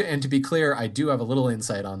 Anyway, to be clear, I do have a little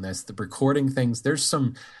insight on this. The recording things, there's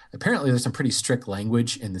some pretty strict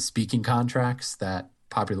language in the speaking contracts that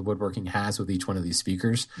Popular Woodworking has with each one of these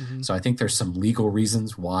speakers. Mm-hmm. So I think there's some legal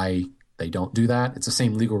reasons why they don't do that. It's the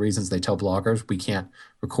same legal reasons they tell bloggers we can't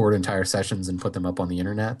record entire sessions and put them up on the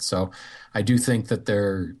internet. So I do think that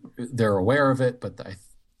they're aware of it, but I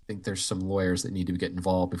think there's some lawyers that need to get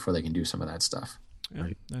involved before they can do some of that stuff. Yeah,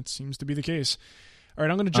 that seems to be the case. All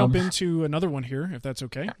right, I'm going to jump into another one here, if that's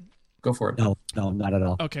okay. Yeah, go for it. No, not at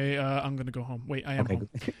all. Okay, I'm going to go home. Wait, I am home.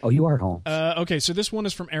 Oh, you are home. Okay, so this one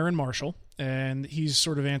is from Aaron Marshall, and he's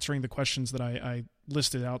sort of answering the questions that I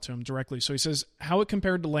listed out to him directly. So he says, how it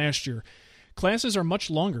compared to last year. Classes are much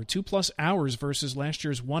longer, 2+ hours versus last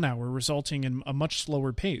year's 1 hour, resulting in a much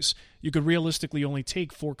slower pace. You could realistically only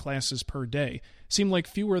take 4 classes per day. Seemed like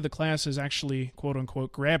fewer of the classes actually,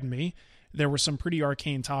 quote-unquote, grabbed me. There were some pretty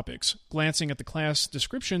arcane topics. Glancing at the class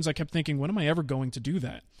descriptions, I kept thinking, when am I ever going to do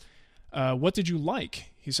that? What did you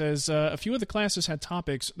like? He says, a few of the classes had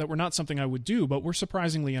topics that were not something I would do, but were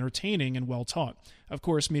surprisingly entertaining and well taught. Of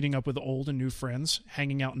course, meeting up with old and new friends,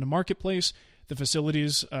 hanging out in the marketplace. The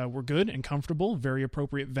facilities were good and comfortable, very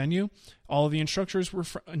appropriate venue. All of the instructors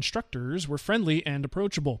were friendly and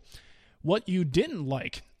approachable. What you didn't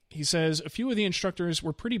like? He says, a few of the instructors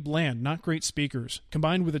were pretty bland, not great speakers.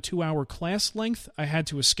 Combined with a 2-hour class length, I had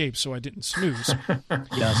to escape so I didn't snooze.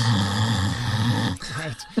 Yes.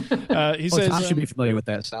 Right. He says, Tom should be familiar with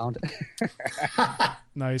that sound.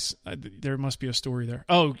 Nice. There must be a story there.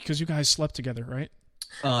 Oh, because you guys slept together, right?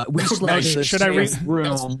 We slept in the should I room. That's what we're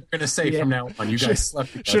going to say from now on. You guys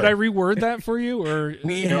slept together. Should I reword that for you? Or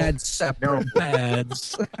we had separate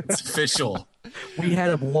beds. It's official. We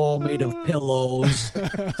had a wall made of pillows.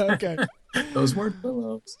 Okay. Those weren't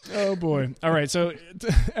pillows. Oh, boy. All right. So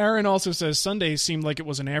Aaron also says Sunday seemed like it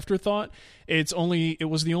was an afterthought. It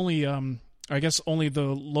was the only, I guess, only the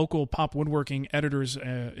local pop woodworking editors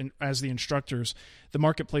as the instructors. The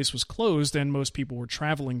marketplace was closed and most people were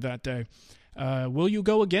traveling that day. Will you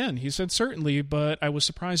go again? He said, certainly, but I was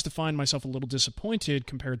surprised to find myself a little disappointed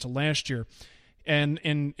compared to last year. And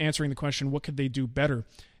in answering the question, what could they do better?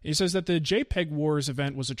 He says that the JPEG Wars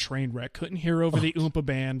event was a train wreck. Couldn't hear over the Oompa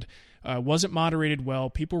band. Wasn't moderated well.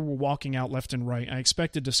 People were walking out left and right. I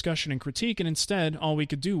expected discussion and critique, and instead, all we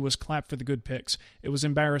could do was clap for the good picks. It was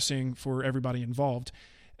embarrassing for everybody involved.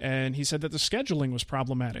 And he said that the scheduling was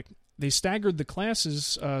problematic. They staggered the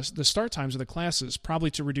classes, the start times of the classes, probably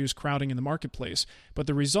to reduce crowding in the marketplace. But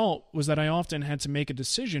the result was that I often had to make a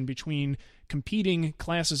decision between competing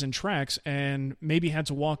classes and tracks and maybe had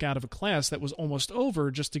to walk out of a class that was almost over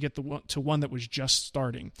just to get to one that was just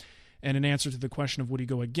starting. And in answer to the question of would he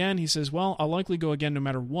go again, he says, well, I'll likely go again no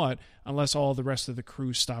matter what, unless all the rest of the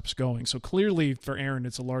crew stops going. So clearly for Aaron,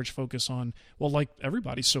 it's a large focus on, well, like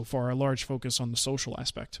everybody so far, a large focus on the social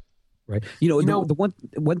aspect. Right. The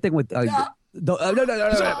one thing with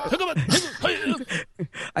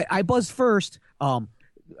I buzzed first.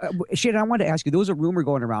 Shannon, I wanted to ask you. There was a rumor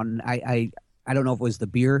going around, and I don't know if it was the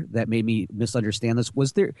beer that made me misunderstand this.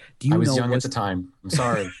 Was there? I was young at the time. I'm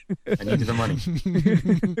sorry. I needed the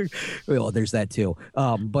money. Well, there's that too.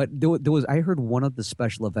 But there was. I heard one of the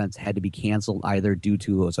special events had to be canceled either due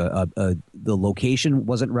to the location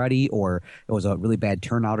wasn't ready or it was a really bad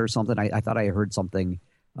turnout or something. I thought I heard something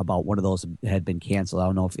about one of those had been canceled. I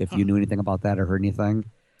don't know if you knew anything about that or heard anything.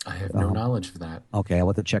 I have no knowledge of that. Okay, I'll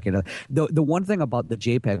have to check it out. The one thing about the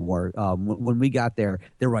JPEG War, when we got there,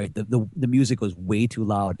 they're right. The music was way too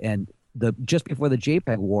loud, and just before the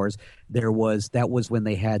JPEG Wars, that was when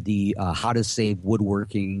they had the how to save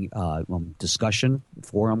woodworking discussion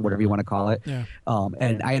forum, whatever you want to call it. Yeah.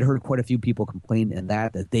 And I had heard quite a few people complain in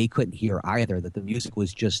that they couldn't hear either, that the music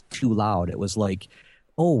was just too loud. It was like,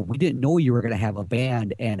 oh, we didn't know you were going to have a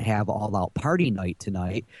band and have all-out party night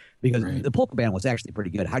tonight, because the polka band was actually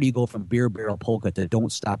pretty good. How do you go from Beer Barrel Polka to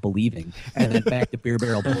Don't Stop Believing and then back to Beer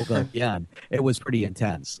Barrel Polka again? It was pretty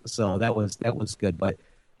intense. So that was good. But,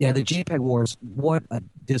 yeah, the JPEG Wars, what a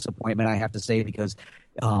disappointment, I have to say, because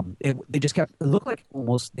they just kept – it looked like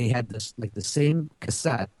almost they had this like the same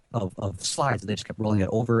cassette of slides, and they just kept rolling it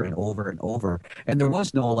over and over and over. And there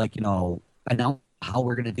was no, announce how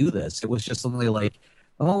we're going to do this. It was just something like –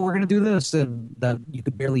 oh, we're going to do this. And then you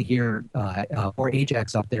could barely hear poor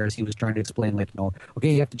Ajax up there as he was trying to explain,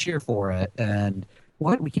 okay, you have to cheer for it. And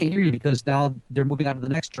what? We can't hear you because now they're moving on to the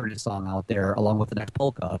next Turner song out there along with the next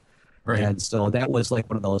polka. Right. And so that was like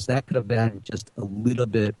one of those. That could have been just a little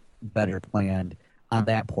bit better planned on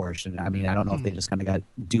that portion. I mean, I don't know if they just kind of got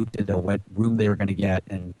duped into what room they were going to get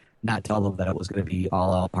and not tell them that it was going to be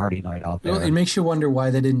all-out party night out there. Well, it makes you wonder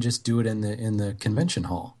why they didn't just do it in the convention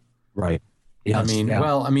hall. Right. Yes,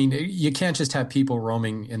 you can't just have people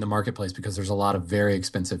roaming in the marketplace because there's a lot of very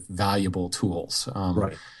expensive, valuable tools.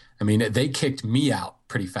 Right. I mean, they kicked me out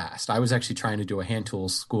pretty fast. I was actually trying to do a hand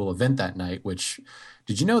tools school event that night, which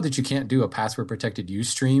did you know that you can't do a password protected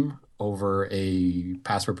Ustream over a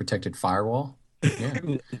password protected firewall? Yeah,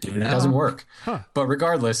 it doesn't work. Huh. But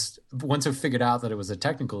regardless, once I figured out that it was a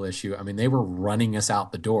technical issue, I mean, they were running us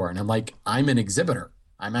out the door. And I'm like, I'm an exhibitor.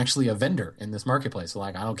 I'm actually a vendor in this marketplace. So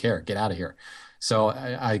I don't care. Get out of here. So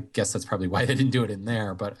I guess that's probably why they didn't do it in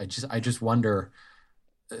there. But I just wonder,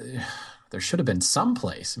 there should have been some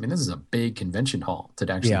place. I mean, this is a big convention hall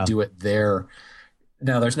to actually do it there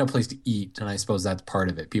Now, there's no place to eat, and I suppose that's part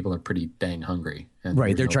of it. People are pretty dang hungry. And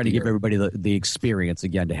Right. They're no trying to give beer. everybody the experience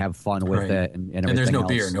again, to have fun with Right. it. And And there's no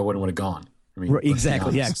everything beer. else. No one would have gone. I mean, Right,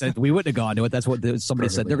 exactly. Yeah, we wouldn't have gone to it. That's what somebody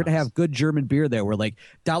said. They're going to have good German beer there. We're like,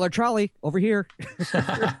 Dollar Trolley over here.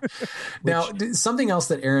 Now, something else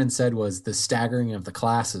that Aaron said was the staggering of the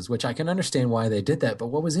classes, which I can understand why they did that. But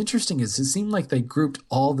what was interesting is it seemed like they grouped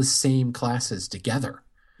all the same classes together.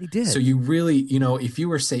 They did. So you really, if you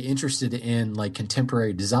were, say, interested in like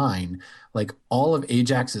contemporary design, like all of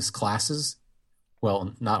Ajax's classes,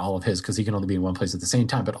 well, not all of his because he can only be in one place at the same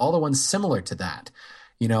time, but all the ones similar to that,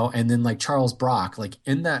 and then like Charles Brock, like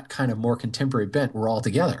in that kind of more contemporary bent, we're all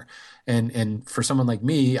together. And for someone like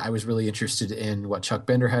me, I was really interested in what Chuck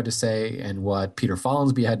Bender had to say and what Peter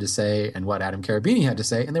Follensby had to say and what Adam Carabini had to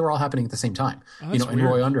say. And they were all happening at the same time, and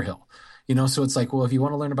Roy Underhill. So it's like, well, if you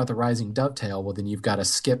want to learn about the rising dovetail, well, then you've got to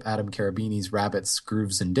skip Adam Carabini's rabbits,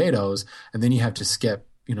 grooves, and dados, and then you have to skip,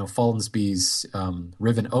 Follensby's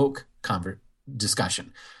Riven Oak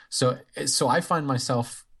discussion. So I find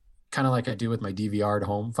myself kind of like I do with my DVR at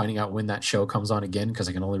home, finding out when that show comes on again because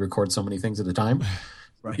I can only record so many things at a time,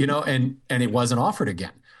 right. And it wasn't offered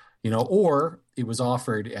again, or it was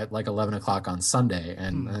offered at like 11 o'clock on Sunday.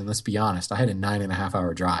 And let's be honest, I had a 9.5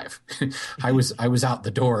 hour drive. I was out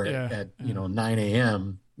the door at 9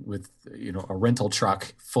 a.m. with, a rental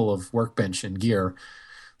truck full of workbench and gear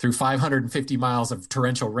through 550 miles of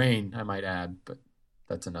torrential rain, I might add, but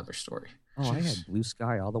that's another story. Oh, I had blue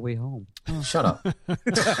sky all the way home. Oh, shut up.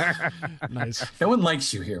 Nice. No one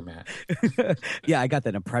likes you here, Matt. Yeah, I got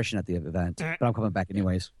that impression at the event, but I'm coming back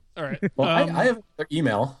anyways. All right. Well, I have another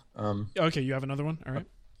email. Okay, you have another one? All right.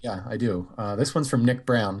 Yeah, I do. This one's from Nick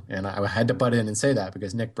Brown, and I had to butt in and say that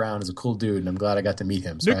because Nick Brown is a cool dude, and I'm glad I got to meet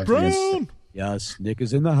him. So Nick Brown! Yes, Nick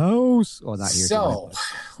is in the house. Oh, not here. So,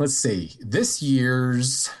 let's see. This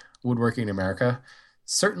year's Woodworking in America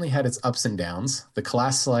certainly had its ups and downs. The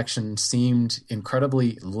class selection seemed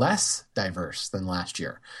incredibly less diverse than last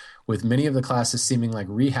year, with many of the classes seeming like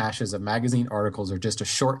rehashes of magazine articles or just a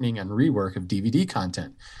shortening and rework of DVD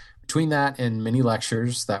content. Between that and many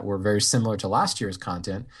lectures that were very similar to last year's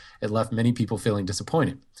content, it left many people feeling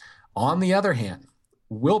disappointed. On the other hand,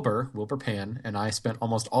 Wilbur Pan, and I spent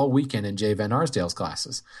almost all weekend in Jay Van Arsdale's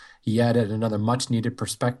classes. He added another much-needed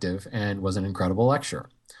perspective and was an incredible lecturer.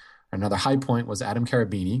 Another high point was Adam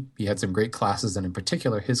Carabini. He had some great classes, and in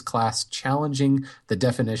particular, his class challenging the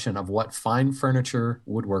definition of what fine furniture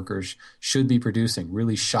woodworkers should be producing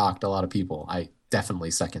really shocked a lot of people. I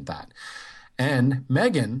definitely second that. And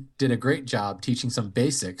Megan did a great job teaching some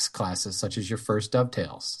basics classes, such as your first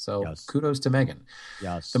dovetails. So Kudos to Megan.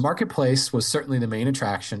 Yes. The marketplace was certainly the main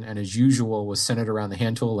attraction, and as usual was centered around the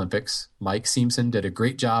hand tool Olympics. Mike Seamson did a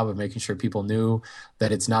great job of making sure people knew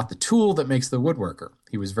that it's not the tool that makes the woodworker.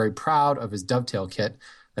 He was very proud of his dovetail kit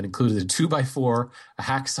that included a 2x4, a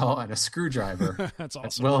hacksaw, and a screwdriver. That's awesome.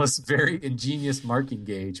 As well as very ingenious marking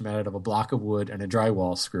gauge made out of a block of wood and a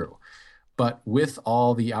drywall screw. But with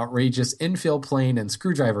all the outrageous infill plane and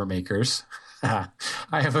screwdriver makers, I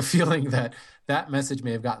have a feeling that message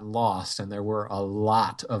may have gotten lost, and there were a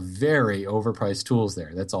lot of very overpriced tools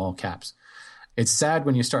there. That's all caps. It's sad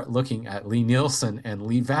when you start looking at Lee Nielsen and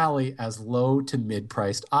Lee Valley as low to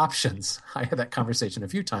mid-priced options. I had that conversation a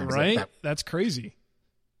few times. Right? That's crazy.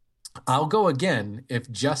 I'll go again if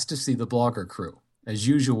just to see the blogger crew. As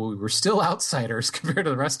usual, we were still outsiders compared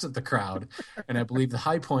to the rest of the crowd. And I believe the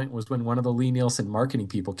high point was when one of the Lee Nielsen marketing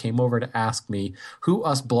people came over to ask me who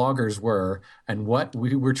us bloggers were and what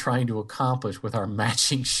we were trying to accomplish with our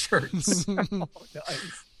matching shirts.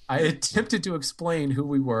 Nice. I attempted to explain who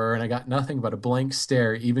we were, and I got nothing but a blank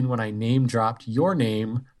stare, even when I name dropped your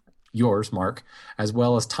name, yours, Mark, as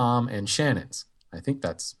well as Tom and Shannon's. I think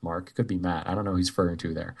that's Mark. It could be Matt. I don't know who he's referring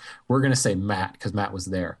to there. We're going to say Matt because Matt was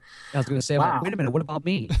there. I was going to say, wow. Wait a minute, what about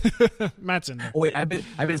me? Matt's in there. Oh, wait, I've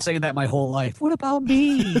been saying that my whole life. What about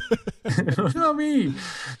me? What about me?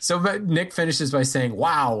 So Nick finishes by saying,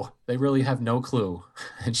 wow, they really have no clue.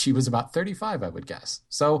 And she was about 35, I would guess.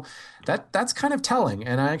 So that's kind of telling.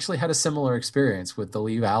 And I actually had a similar experience with the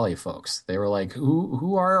Lee Valley folks. They were like,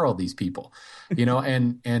 who are all these people?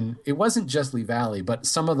 And it wasn't just Lee Valley, but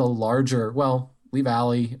some of the larger, Lee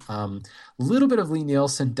Valley, a little bit of Lee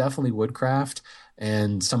Nielsen, definitely Woodcraft,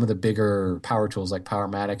 and some of the bigger power tools like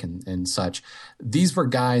Powermatic and such. These were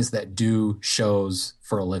guys that do shows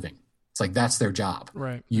for a living. It's like that's their job.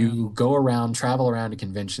 Right. You go around, travel around to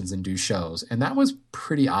conventions and do shows. And that was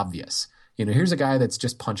pretty obvious. Here's a guy that's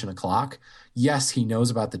just punching a clock. Yes, he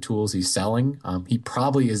knows about the tools he's selling. He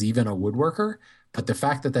probably is even a woodworker. But the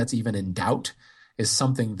fact that that's even in doubt is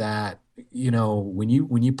something that, when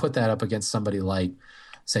you put that up against somebody like,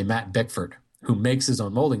 say, Matt Bickford, who makes his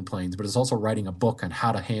own molding planes, but is also writing a book on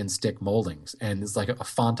how to hand stick moldings, and is like a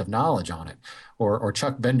font of knowledge on it. Or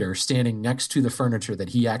Chuck Bender standing next to the furniture that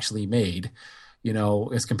he actually made,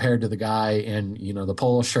 as compared to the guy in, the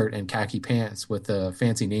polo shirt and khaki pants with the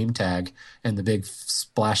fancy name tag and the big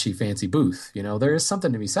splashy fancy booth. There is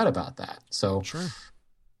something to be said about that. So Sure.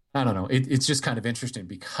 I don't know. It's just kind of interesting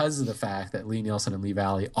because of the fact that Lee Nielsen and Lee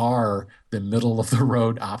Valley are the middle of the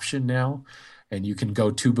road option now. And you can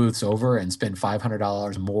go 2 booths over and spend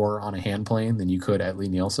 $500 more on a hand plane than you could at Lee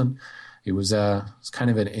Nielsen. It's kind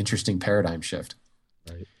of an interesting paradigm shift.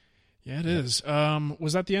 Right. Yeah, it is.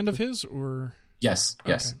 Was that the end of his or? Yes.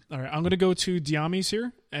 Okay. Yes. All right. I'm going to go to Diami's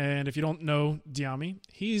here. And if you don't know Diami,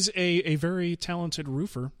 he's a very talented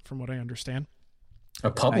roofer from what I understand. A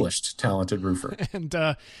published talented roofer. And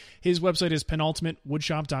his website is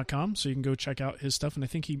penultimatewoodshop.com, so you can go check out his stuff. And I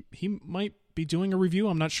think he might be doing a review.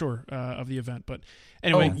 I'm not sure of the event. But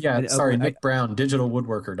anyway. Oh, yeah. Sorry, Nick Brown,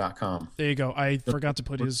 digitalwoodworker.com. There you go. I forgot to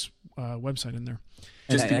put his website in there.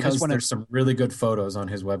 Just because there's some really good photos on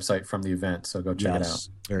his website from the event, so go check it out.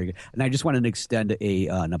 Very good. And I just wanted to extend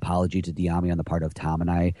an apology to Diami on the part of Tom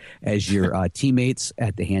and I. As your teammates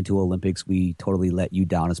at the Hand Tool Olympics, we totally let you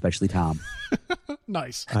down, especially Tom.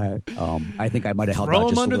 Nice. I think I might have helped Throw out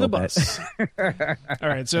just him under a the little bus. All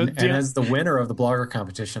right. So, and as the winner of the blogger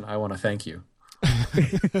competition, I want to thank you.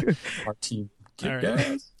 Our team. All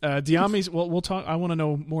right. Diami's, well, we'll talk. I want to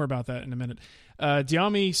know more about that in a minute.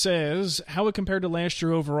 Diami says, how it compared to last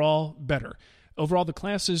year overall, better. Overall, the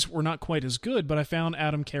classes were not quite as good, but I found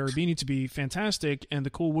Adam Carabini to be fantastic, and the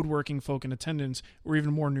cool woodworking folk in attendance were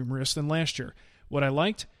even more numerous than last year. What I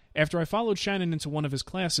liked, after I followed Shannon into one of his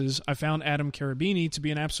classes, I found Adam Carabini to be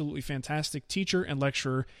an absolutely fantastic teacher and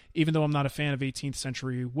lecturer, even though I'm not a fan of 18th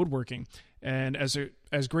century woodworking. And as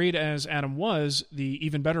great as Adam was, the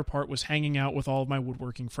even better part was hanging out with all of my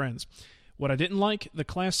woodworking friends. What I didn't like, the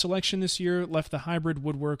class selection this year left the hybrid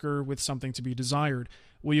woodworker with something to be desired.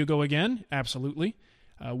 Will you go again? Absolutely.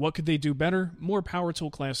 What could they do better? More power tool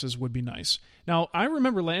classes would be nice. Now, I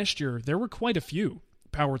remember last year there were quite a few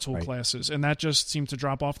power tool classes, and that just seemed to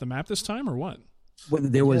drop off the map this time, or what? Well,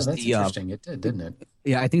 there was that's interesting. It did, didn't it?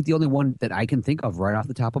 Yeah, I think the only one that I can think of right off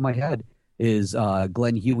the top of my head is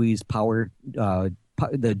Glenn Huey's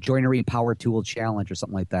the Joinery Power Tool Challenge or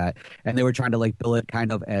something like that. And they were trying to bill it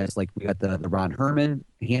kind of as we got the Ron Herman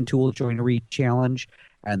Hand Tool Joinery Challenge,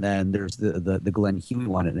 and then there's the Glenn Huey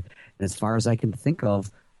one. And as far as I can think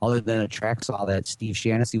of, other than a track saw that Steve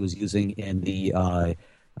Shaughnessy was using in the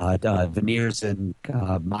veneers and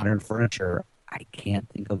modern furniture, I can't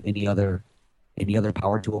think of any other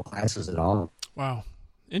power tool classes at all. Wow.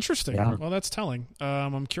 Interesting. Yeah. Well, that's telling.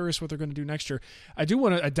 I'm curious what they're going to do next year. I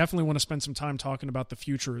definitely want to spend some time talking about the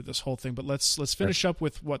future of this whole thing, but let's finish up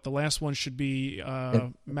with what the last one should be.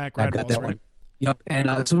 Matt Gradwell's, right? Yep.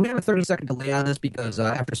 And so we have a 30-second delay on this because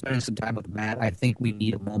after spending some time with Matt, I think we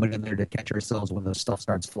need a moment in there to catch ourselves when the stuff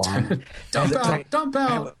starts flying. Dump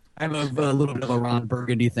out. I have a little bit of a Ron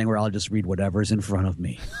Burgundy thing where I'll just read whatever's in front of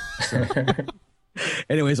me.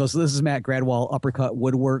 Anyways, so this is Matt Gradwell, Uppercut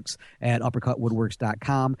Woodworks at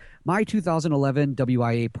uppercutwoodworks.com. My 2011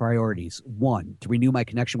 WIA priorities: 1, to renew my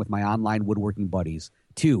connection with my online woodworking buddies.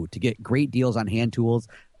 2, to get great deals on hand tools.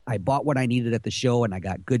 I bought what I needed at the show and I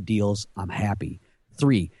got good deals. I'm happy.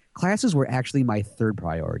 3, classes were actually my third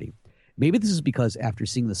priority. Maybe this is because after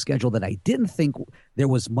seeing the schedule that I didn't think there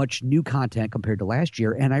was much new content compared to last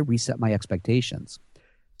year, and I reset my expectations.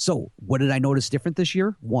 So what did I notice different this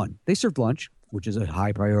year? 1, they served lunch, which is a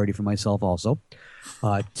high priority for myself also.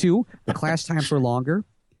 2, the class times were longer.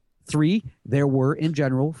 3, there were, in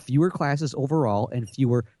general, fewer classes overall and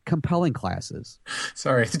fewer compelling classes.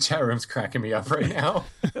 Sorry, the chat room's cracking me up right now.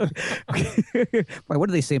 Why, what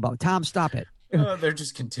do they say about Tom? Stop it. They're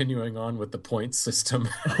just continuing on with the point system.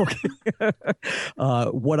 Okay.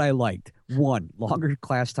 What I liked: 1, longer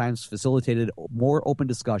class times facilitated more open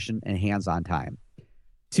discussion and hands-on time.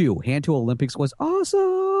 2, Hand Tool Olympics was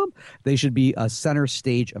awesome. They should be a center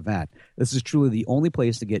stage event. This is truly the only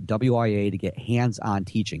place to get WIA to get hands-on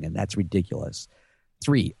teaching, and that's ridiculous.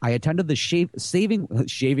 3, I attended the Saving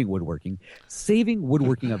Woodworking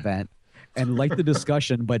event and liked the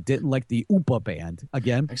discussion, but didn't like the Oompa band.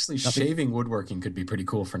 Again, actually, shaving woodworking could be pretty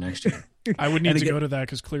cool for next year. I would need to go to that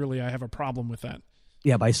because clearly I have a problem with that.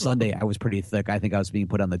 Yeah, by Sunday, I was pretty thick. I think I was being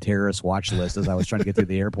put on the terrorist watch list as I was trying to get through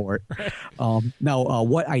the airport. Now,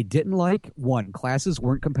 what I didn't like: 1, classes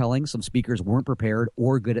weren't compelling. Some speakers weren't prepared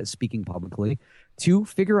or good at speaking publicly. 2,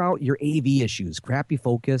 figure out your AV issues. Crappy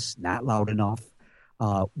focus, not loud enough.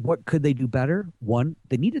 What could they do better? 1,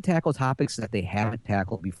 they need to tackle topics that they haven't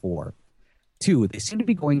tackled before. 2, they seem to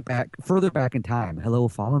be going back further back in time. Hello,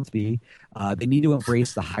 Fallen Bee. They need to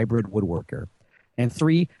embrace the hybrid woodworker. And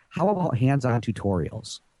 3, how about hands-on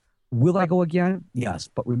tutorials? Will I go again? Yes,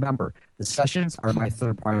 but remember, the sessions are my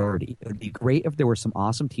third priority. It would be great if there were some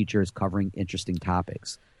awesome teachers covering interesting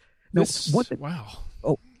topics. Now, wow.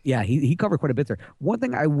 Oh, yeah, he covered quite a bit there. One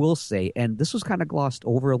thing I will say, and this was kind of glossed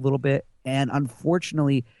over a little bit, and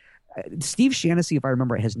unfortunately, Steve Shaughnessy, if I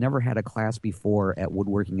remember, has never had a class before at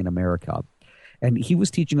Woodworking in America. And he was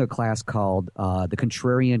teaching a class called The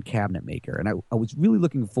Contrarian Cabinet Maker. And I was really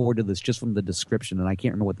looking forward to this just from the description, and I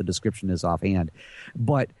can't remember what the description is offhand.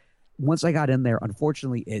 But once I got in there,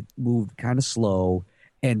 unfortunately, it moved kind of slow.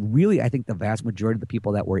 And really, I think the vast majority of the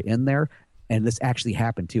people that were in there, and this actually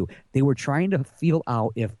happened too, they were trying to feel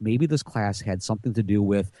out if maybe this class had something to do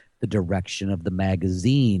with the direction of the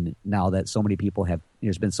magazine now that so many people have,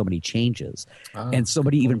 there's been so many changes. And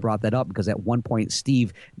somebody even brought that up because at one point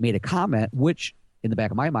Steve made a comment, which in the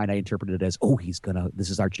back of my mind I interpreted it as, this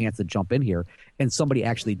is our chance to jump in here. And somebody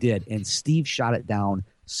actually did. And Steve shot it down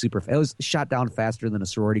it was shot down faster than a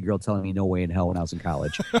sorority girl telling me no way in hell when I was in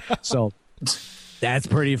college. So that's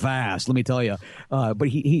pretty fast, let me tell you. But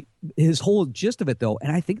his whole gist of it, though, and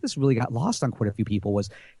I think this really got lost on quite a few people, was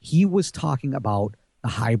he was talking about the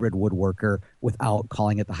hybrid woodworker without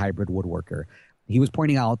calling it the hybrid woodworker. He was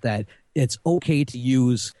pointing out that it's okay to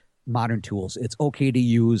use modern tools. It's okay to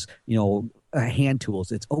use, hand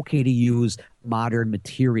tools. It's okay to use modern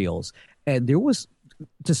materials. And there was,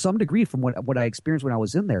 to some degree, from what I experienced when I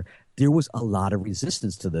was in there, there was a lot of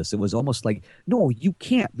resistance to this. It was almost like, no, you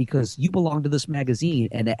can't because you belong to this magazine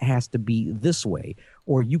and it has to be this way,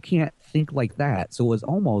 or you can't think like that. So it was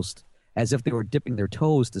almost as if they were dipping their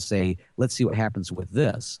toes to say, let's see what happens with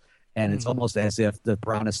this. And it's almost as if the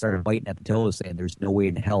piranha started biting at the toes saying, there's no way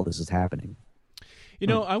in hell this is happening.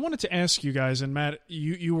 I wanted to ask you guys, and Matt,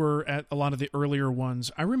 you were at a lot of the earlier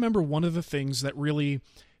ones. I remember one of the things that really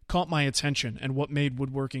caught my attention and what made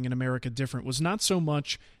woodworking in America different was not so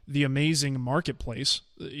much the amazing marketplace,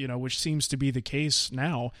 which seems to be the case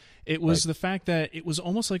now. It was the fact that it was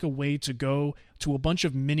almost like a way to go to a bunch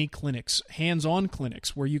of mini clinics, hands-on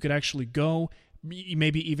clinics, where you could actually go,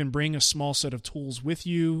 maybe even bring a small set of tools with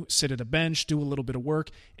you, sit at a bench, do a little bit of work,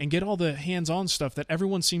 and get all the hands-on stuff that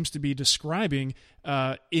everyone seems to be describing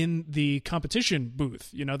in the competition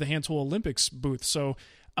booth, the Hand Tool Olympics booth. So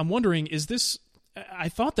I'm wondering, I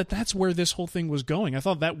thought that that's where this whole thing was going. I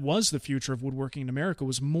thought that was the future of woodworking in America,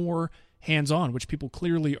 was more hands-on, which people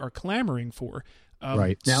clearly are clamoring for.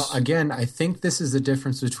 Right. Now, again, I think this is the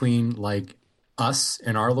difference between like us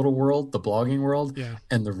in our little world, the blogging world,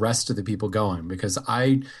 and the rest of the people going, because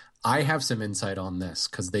I have some insight on this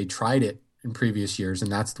because they tried it in previous years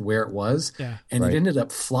and that's where it was. Yeah. And it ended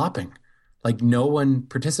up flopping. Like no one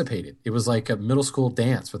participated. It was like a middle school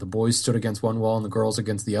dance where the boys stood against one wall and the girls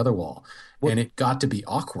against the other wall. And it got to be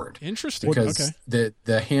awkward. Interesting. Because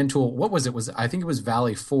the hand tool, what was it? I think it was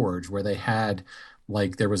Valley Forge where they had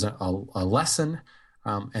there was a lesson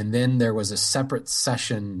and then there was a separate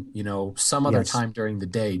session, some other time during the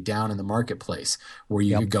day down in the marketplace where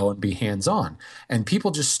you could go and be hands-on. And people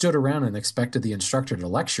just stood around and expected the instructor to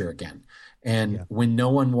lecture again. And when no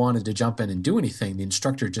one wanted to jump in and do anything, the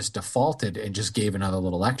instructor just defaulted and just gave another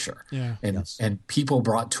little lecture. Yeah. And people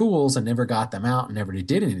brought tools and never got them out and never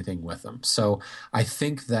did anything with them. So I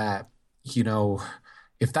think that,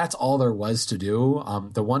 if that's all there was to do,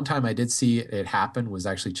 the one time I did see it happen was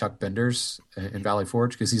actually Chuck Bender's in Valley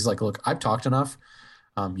Forge, because he's like, look, I've talked enough.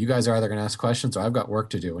 You guys are either going to ask questions or I've got work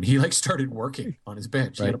to do. And he started working on his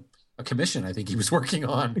bench. He had a commission I think he was working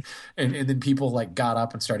on, and then people got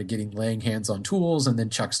up and started laying hands on tools, and then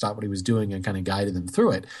Chuck stopped what he was doing and kind of guided them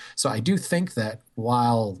through it. So I do think that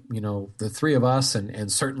while the three of us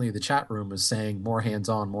and certainly the chat room is saying more hands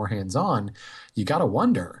on, you got to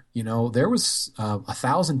wonder, there was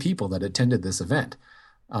 1,000 people that attended this event.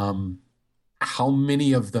 How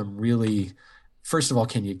many of them really, first of all,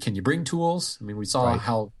 can you bring tools? I mean, we saw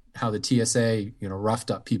how the TSA,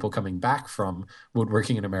 roughed up people coming back from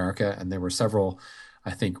woodworking in America. And there were several,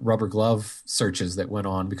 I think, rubber glove searches that went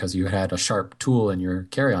on because you had a sharp tool in your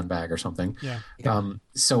carry-on bag or something. Yeah.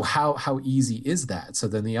 So how easy is that? So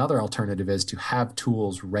then the other alternative is to have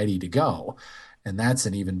tools ready to go. And that's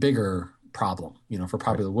an even bigger problem. For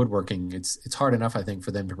popular woodworking, it's hard enough, I think,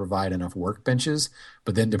 for them to provide enough workbenches,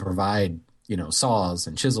 but then to provide, saws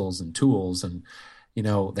and chisels and tools and,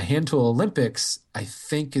 the Hand Tool Olympics, I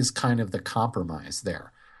think, is kind of the compromise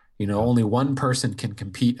there. Only one person can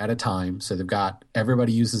compete at a time. So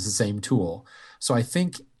everybody uses the same tool. So I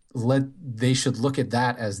think they should look at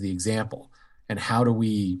that as the example. And how do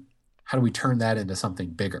we turn that into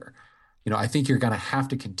something bigger? I think you're going to have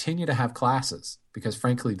to continue to have classes because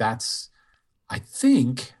frankly, I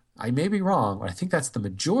think, I may be wrong, but I think that's the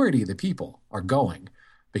majority of the people are going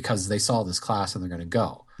because they saw this class and they're going to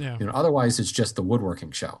go. Yeah. Otherwise it's just the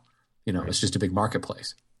woodworking show. It's just a big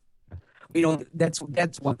marketplace. That's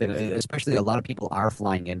one thing. Especially a lot of people are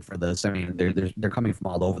flying in for this. I mean, they're coming from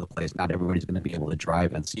all over the place. Not everybody's going to be able to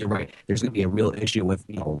drive in. So you're right. There's going to be a real issue with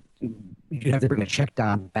you have to bring a checked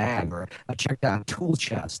down bag or a checked down tool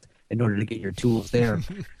chest in order to get your tools there.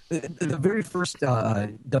 The very first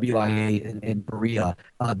WIA in Berea,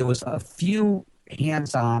 there was a few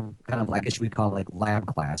hands-on kind of, I guess you would call it like lab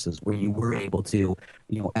classes where you were able to,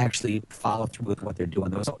 actually follow through with what they're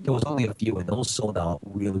doing. There was only a few, and those sold out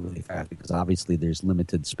really, really fast because obviously there's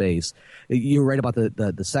limited space. You're right about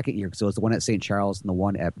the second year, so it's the one at St. Charles and the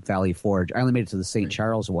one at Valley Forge. I only made it to the St.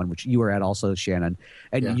 Charles one, which you were at also, Shannon.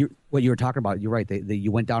 And what you were talking about, you're right.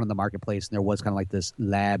 You went down in the marketplace, and there was kind of like this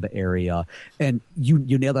lab area, and you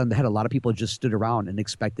nailed it on the head. A lot of people just stood around and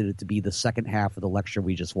expected it to be the second half of the lecture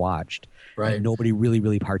we just watched. Right. And nobody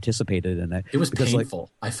really participated in it. It was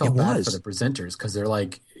painful. I felt bad for the presenters because they're like,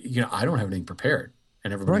 I don't have anything prepared.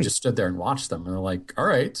 And everybody just stood there and watched them. And they're like, all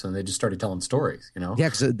right. So they just started telling stories, Yeah,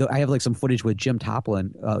 because I have like some footage with Jim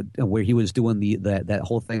Toplin where he was doing that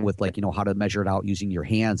whole thing with like, how to measure it out using your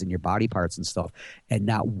hands and your body parts and stuff. And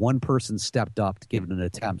not one person stepped up to give it an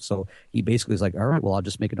attempt. So he basically was like, all right, well, I'll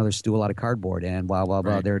just make another stool out of cardboard and blah, blah,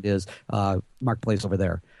 blah. Right. There it is. Mark plays over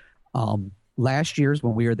there. Last year's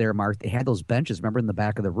when we were there, Mark, they had those benches, remember, in the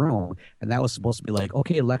back of the room, and that was supposed to be like,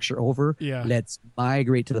 okay, lecture over, let's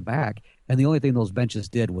migrate to the back. And the only thing those benches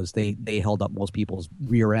did was they held up most people's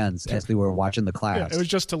rear ends as they were watching the class. Yeah, it was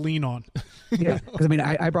just to lean on. Yeah, because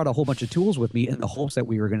I brought a whole bunch of tools with me in the hopes that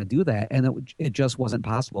we were going to do that, and it just wasn't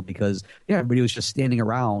possible because everybody was just standing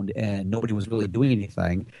around and nobody was really doing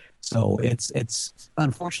anything. So it's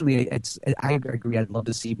unfortunately I agree. I'd love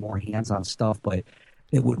to see more hands-on stuff, but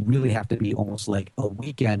it would really have to be almost like a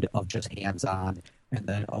weekend of just hands-on and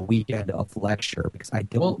then a weekend of lecture because I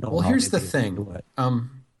don't know. Well, here's the thing.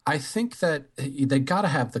 I think that they got to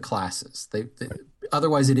have the classes.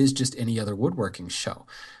 Otherwise, it is just any other woodworking show.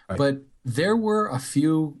 Right. But there were a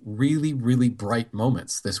few really, really bright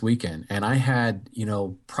moments this weekend. And I had,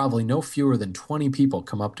 probably no fewer than 20 people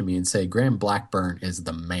come up to me and say, Graham Blackburn is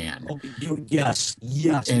the man. Oh, yes.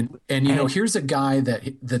 And here's a guy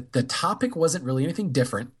that the topic wasn't really anything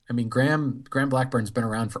different. I mean, Graham Blackburn's been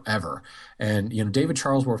around forever. And, David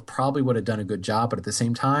Charlesworth probably would have done a good job, but at the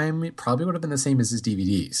same time, it probably would have been the same as his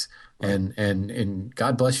DVDs. Right. And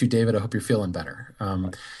God bless you, David. I hope you're feeling better.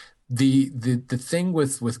 The thing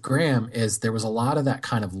with Graham is there was a lot of that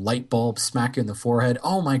kind of light bulb smack in the forehead.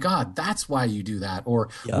 Oh my God, that's why you do that. Or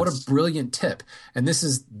what a brilliant tip. And this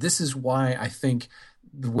is why I think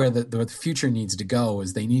where the future needs to go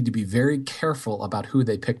is they need to be very careful about who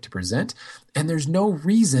they pick to present. And there's no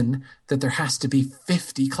reason that there has to be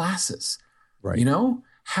 50 classes. Right.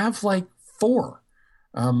 Have like 4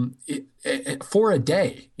 for a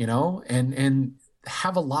day, and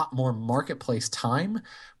have a lot more marketplace time.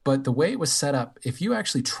 But the way it was set up, if you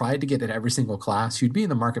actually tried to get at every single class, you'd be in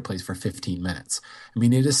the marketplace for 15 minutes. I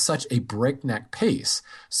mean, it is such a breakneck pace.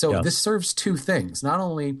 So this serves two things. Not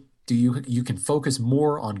only do you can focus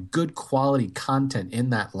more on good quality content in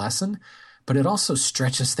that lesson, but it also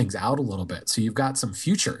stretches things out a little bit. So you've got some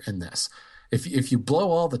future in this. If you blow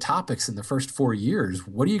all the topics in the first 4 years,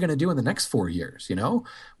 what are you going to do in the next 4 years?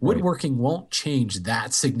 Woodworking won't change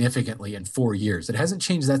that significantly in 4 years. It hasn't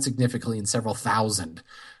changed that significantly in several thousand.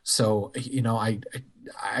 So,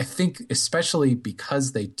 I think especially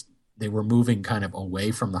because they were moving kind of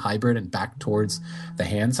away from the hybrid and back towards the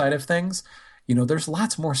hand side of things, there's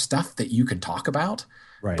lots more stuff that you can talk about,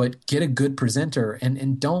 but get a good presenter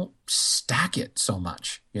and don't stack it so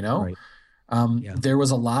much, Right. There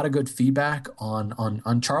was a lot of good feedback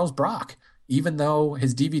on Charles Brock, even though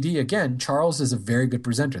his DVD, again, Charles is a very good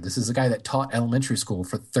presenter. This is a guy that taught elementary school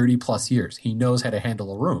for 30 plus years. He knows how to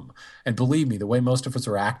handle a room. And believe me, the way most of us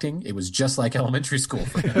are acting, it was just like elementary school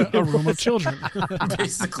for him. A room of children.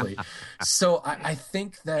 Basically. So I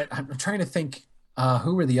think that I'm trying to think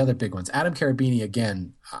who were the other big ones. Adam Carabini,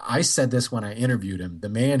 again, I said this when I interviewed him. The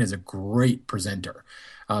man is a great presenter.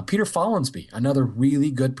 Peter Follansby, another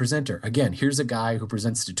really good presenter. Again, here's a guy who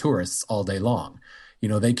presents to tourists all day long.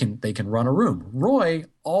 They can run a room. Roy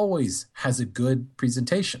always has a good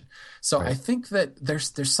presentation. So I think that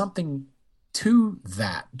there's something to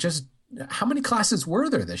that. Just how many classes were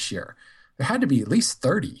there this year? There had to be at least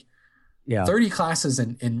 30. Yeah. 30 classes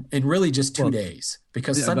in really just 2 days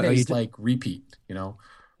because Sundays repeat,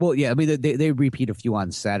 Well, yeah, I mean, they repeat a few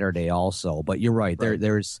on Saturday also, but you're right.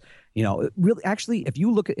 There's Really, actually, if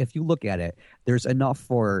you look at it, there's enough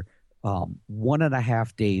for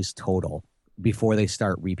 1.5 days total before they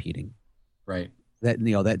start repeating. Right. That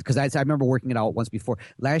because I remember working it out once before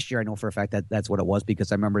last year. I know for a fact that that's what it was,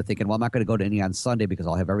 because I remember thinking, well, I'm not going to go to any on Sunday because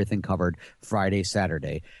I'll have everything covered Friday,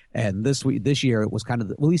 Saturday. And this year it was kind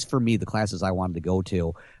of, at least for me, the classes I wanted to go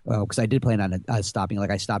to, because I did plan on stopping.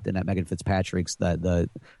 Like I stopped in at Megan Fitzpatrick's the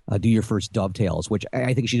do your first dovetails, which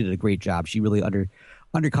I think she did a great job. She really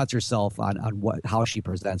undercuts herself on how she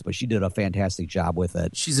presents, but she did a fantastic job with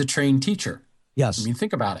it. She's a trained teacher. Yes. I mean,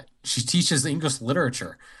 think about it. She teaches English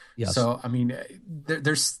literature. Yes. So, I mean,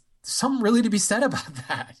 there's something really to be said about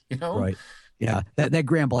that, Right. Yeah. That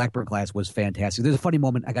Graham Blackburn class was fantastic. There's a funny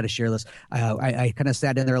moment. I got to share this. I kind of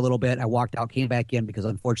sat in there a little bit. I walked out, came back in because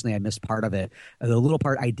unfortunately I missed part of it. The little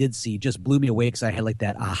part I did see just blew me away because I had like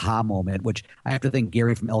that aha moment, which I have to thank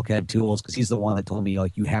Gary from Elkhead Tools, because he's the one that told me,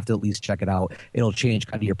 like, you have to at least check it out. It'll change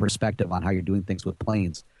kind of your perspective on how you're doing things with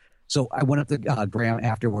planes. So I went up to Graham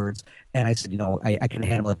afterwards, and I said, I can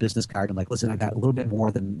handle a business card. I'm like, listen, I got a little bit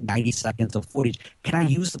more than 90 seconds of footage. Can I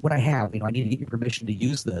use what I have? I need to get your permission to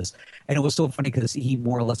use this. And it was so funny because he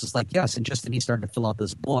more or less was like, yes. And just then he started to fill out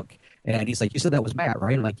this book. And he's like, you said that was Matt,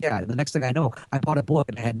 right? I'm like, yeah. And the next thing I know, I bought a book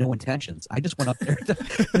and I had no intentions. I just went up there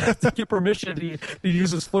to get permission to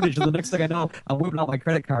use this footage. And the next thing I know, I'm whipping out my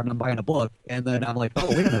credit card and I'm buying a book. And then I'm like, oh,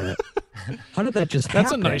 wait a minute. How did that just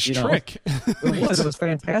happen? That's a nice trick. It was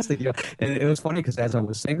fantastic. And it was funny because as I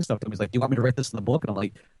was saying stuff to him, he's like, do you want me to write this in the book? And I'm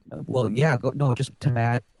like, well, yeah, no, just to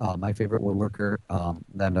Matt, my favorite woodworker.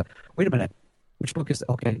 Then wait a minute. Which book is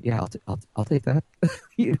okay? Yeah, I'll take that.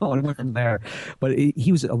 And I went from there. But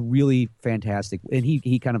he was a really fantastic, and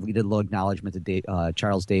he kind of did a little acknowledgement to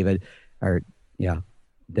Charles David, or did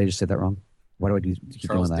I just say that wrong? Why do I keep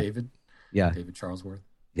Charles doing that? David? Yeah, David Charlesworth.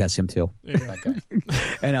 Yes, him too. Yeah, that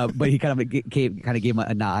guy. And but he kind of gave him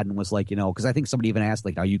a nod and was like, because I think somebody even asked,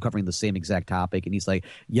 like, are you covering the same exact topic? And he's like,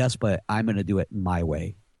 yes, but I'm going to do it my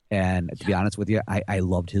way. And to be honest with you, I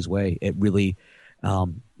loved his way. It really.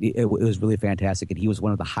 It was really fantastic, and he was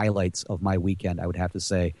one of the highlights of my weekend, I would have to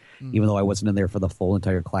say, even though I wasn't in there for the full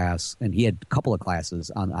entire class. And he had a couple of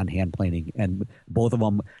classes on hand planing, and both of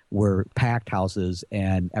them were packed houses,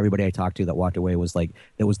 and everybody I talked to that walked away was like,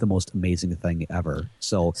 it was the most amazing thing ever.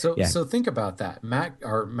 So think about that. Matt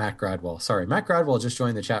Gradwell. Sorry, Matt Gradwell just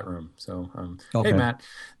joined the chat room. So, okay. Hey, Matt,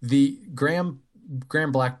 the Graham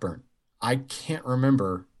Blackburn, I can't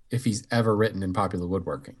remember if he's ever written in Popular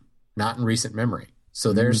Woodworking. Not in recent memory.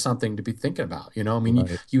 So there's something to be thinking about.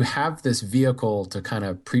 Right. You have this vehicle to kind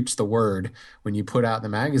of preach the word when you put out the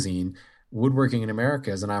magazine. Woodworking in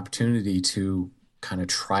America is an opportunity to kind of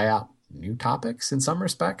try out new topics in some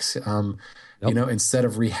respects, instead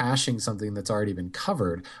of rehashing something that's already been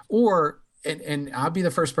covered. And I'll be the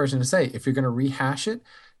first person to say, if you're going to rehash it,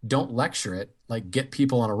 don't lecture it, like get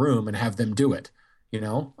people in a room and have them do it.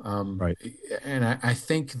 Right. And I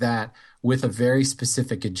think that with a very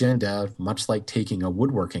specific agenda, much like taking a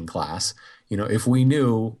woodworking class, if we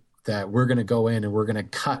knew that we're going to go in and we're going to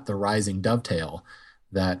cut the rising dovetail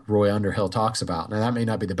that Roy Underhill talks about. Now, that may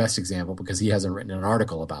not be the best example because he hasn't written an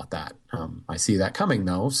article about that. I see that coming,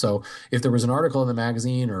 though. So if there was an article in the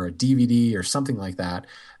magazine or a DVD or something like that,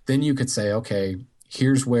 then you could say, okay,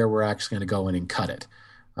 here's where we're actually going to go in and cut it.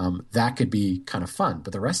 That could be kind of fun.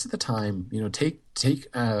 But the rest of the time, take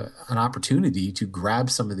an opportunity to grab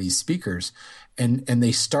some of these speakers. And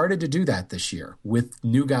they started to do that this year with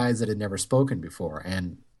new guys that had never spoken before.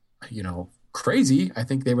 And, crazy, I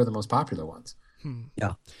think they were the most popular ones.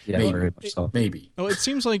 Yeah, maybe. Very much so. Maybe. Well, it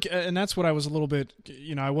seems like, and that's what I was a little bit,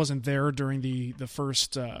 I wasn't there during the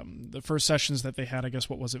first sessions that they had. I guess,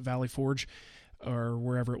 what was it, Valley Forge or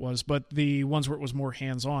wherever it was, but the ones where it was more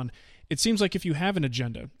hands-on. It seems like if you have an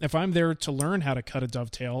agenda, if I'm there to learn how to cut a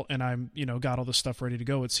dovetail and I'm, got all this stuff ready to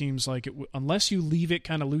go, it seems like unless you leave it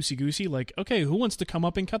kind of loosey-goosey, like, okay, who wants to come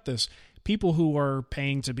up and cut this? People who are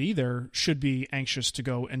paying to be there should be anxious to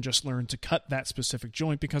go and just learn to cut that specific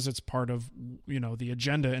joint because it's part of, the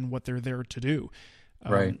agenda and what they're there to do.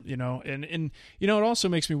 Right. And it also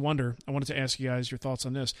makes me wonder, I wanted to ask you guys your thoughts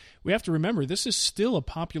on this. We have to remember, this is still a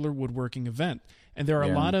popular woodworking event. And there are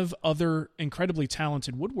a lot of other incredibly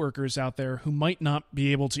talented woodworkers out there who might not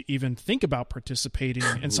be able to even think about participating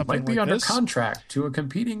in something like this. Might be under contract to a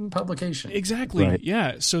competing publication. Exactly. Right.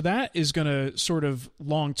 Yeah. So that is going to sort of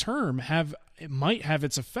long term it might have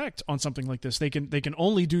its effect on something like this. They can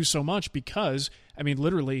only do so much because,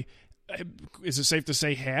 literally, is it safe to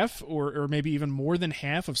say half or maybe even more than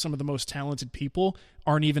half of some of the most talented people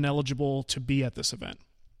aren't even eligible to be at this event?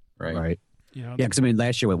 Right. You know, Yeah, because I mean,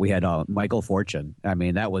 last year we had Michael Fortune. I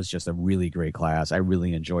mean, that was just a really great class. I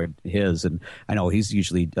really enjoyed his, and I know he's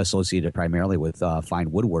usually associated primarily with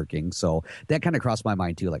fine woodworking. So that kind of crossed my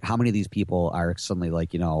mind too. Like, how many of these people are suddenly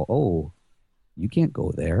like, oh, you can't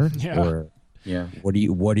go there, or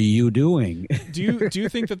what are you doing? do you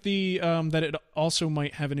think that that it also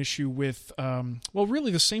might have an issue with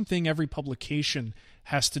really the same thing every publication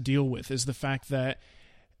has to deal with is the fact that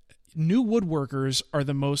new woodworkers are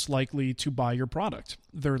the most likely to buy your product.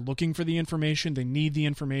 They're looking for the information. They need the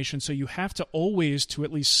information. So you have to always, to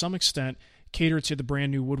at least some extent, cater to the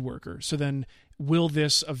brand new woodworker. So then will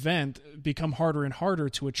this event become harder and harder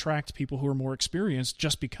to attract people who are more experienced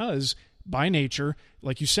just because by nature,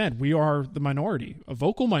 like you said, we are the minority, a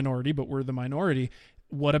vocal minority, but we're the minority.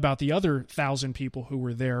 What about the other 1,000 people who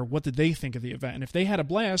were there? What did they think of the event? And if they had a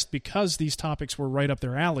blast because these topics were right up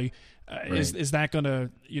their alley, is that going to,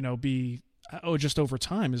 be, just over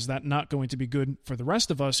time, is that not going to be good for the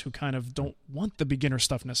rest of us who kind of don't want the beginner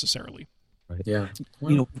stuff necessarily? Right. Yeah.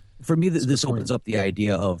 Well, for me, this opens up the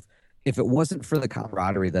idea of if it wasn't for the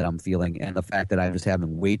camaraderie that I'm feeling and the fact that I'm just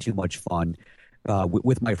having way too much fun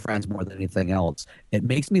with my friends more than anything else, it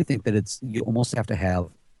makes me think that you almost have to have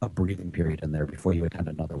a breathing period in there before you attend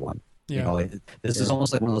another one. Yeah. This is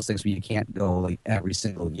almost like one of those things where you can't go like every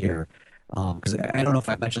single year. Because I don't know if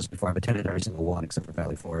I've mentioned this before. I've attended every single one except for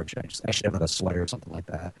Valley Forge. I should have like a sweater or something like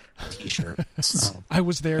that, a T-shirt. I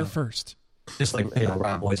was there first. Just like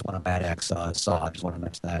Rob always won a Bad Axe saw. I just want to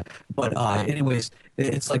mention that. But anyways,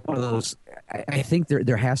 it's like one of those. I think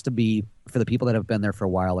there has to be, for the people that have been there for a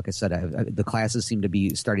while. Like I said, the classes seem to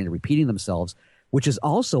be starting to repeating themselves, which is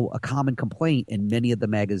also a common complaint in many of the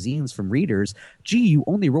magazines from readers. Gee, you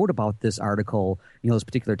only wrote about this article, this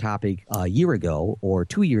particular topic a year ago or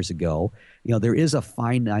 2 years ago. There is a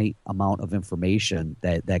finite amount of information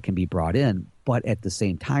that can be brought in. But at the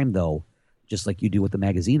same time, though, just like you do with the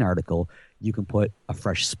magazine article, you can put a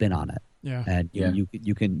fresh spin on it. Yeah. And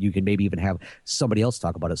you can maybe even have somebody else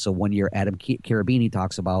talk about it. So one year Adam Carabini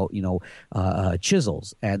talks about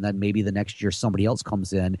chisels, and then maybe the next year somebody else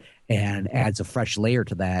comes in and adds a fresh layer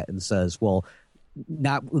to that and says, well,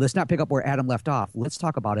 let's not pick up where Adam left off. Let's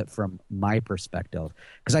talk about it from my perspective,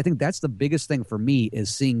 because I think that's the biggest thing for me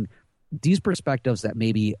is seeing these perspectives that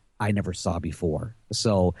maybe I never saw before.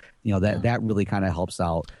 So that really kind of helps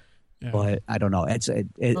out. Yeah. But I don't know.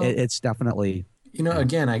 It's definitely.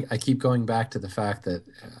 Again, I keep going back to the fact that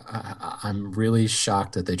I'm really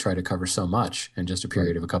shocked that they try to cover so much in just a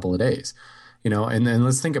period of a couple of days. And then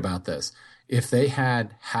let's think about this. If they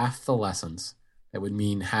had half the lessons, that would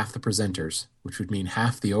mean half the presenters, which would mean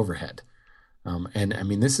half the overhead. And I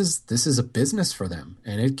mean, this is a business for them,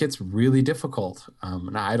 and it gets really difficult.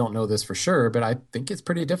 And I don't know this for sure, but I think it's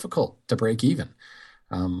pretty difficult to break even.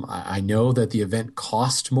 I know that the event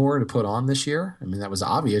cost more to put on this year. I mean, that was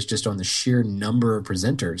obvious just on the sheer number of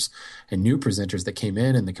presenters and new presenters that came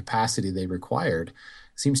in and the capacity they required.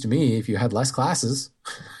 Seems to me if you had less classes,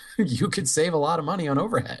 you could save a lot of money on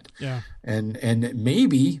overhead. Yeah. And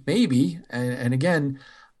maybe, and again,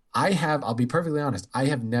 I'll be perfectly honest, I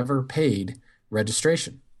have never paid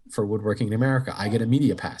registration for Woodworking in America. I get a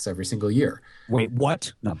media pass every single year. Wait,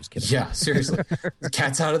 what? No, I'm just kidding. Yeah, seriously. The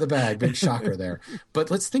cat's out of the bag. Big shocker there.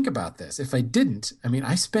 But let's think about this. If I didn't,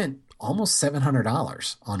 I spent almost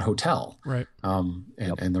 $700 on hotel, right?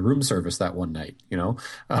 And the room service that one night.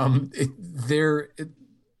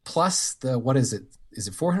 Plus the what is it? Is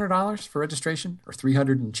it $400 for registration or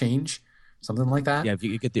 $300 and change? Something like that. Yeah, if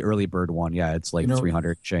you get the early bird one, it's like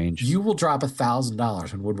 $300 change. You will drop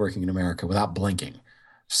 $1,000 on Woodworking in America without blinking.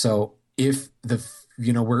 So if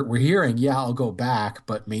we're hearing, I'll go back,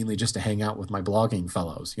 but mainly just to hang out with my blogging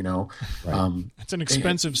fellows, Right. It's an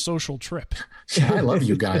expensive social trip. Yeah, I love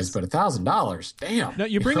you guys, but $1,000, damn. Now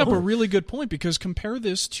you bring up a really good point, because compare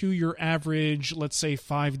this to your average, let's say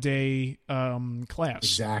 5-day class.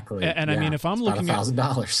 Exactly. And I mean, if I'm looking at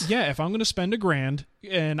 $1,000, if I'm going to spend $1,000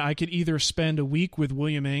 and I could either spend a week with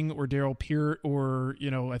William Ing or Daryl Peart, or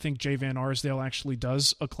I think Jay Van Arsdale actually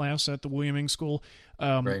does a class at the William Ing School.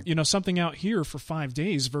 Right. Something out here for 5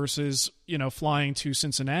 days versus, flying to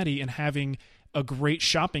Cincinnati and having a great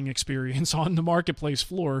shopping experience on the marketplace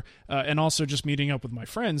floor, and also just meeting up with my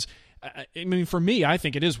friends. I mean, for me, I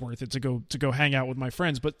think it is worth it to go hang out with my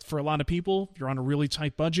friends. But for a lot of people, if you're on a really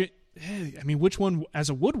tight budget, I mean, which one, as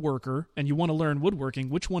a woodworker, and you want to learn woodworking,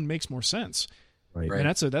 which one makes more sense? Right.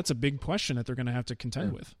 And that's a big question that they're going to have to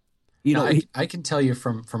contend with. I can tell you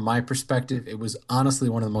from my perspective, it was honestly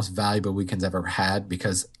one of the most valuable weekends I've ever had,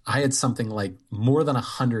 because I had something like more than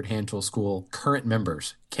 100 hand tool school current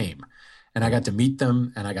members came, and I got to meet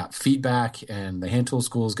them and I got feedback, and the hand tool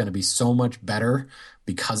school is going to be so much better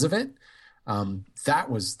because of it. That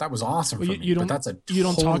was awesome for me. You don't, but that's a you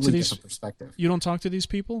don't talk to these different perspective. You don't talk to these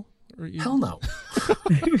people? Hell no.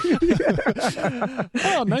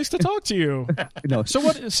 Oh, nice to talk to you. No. So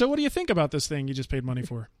what do you think about this thing you just paid money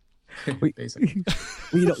for? Basically.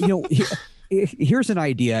 Here's an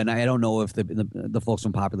idea, and I don't know if the folks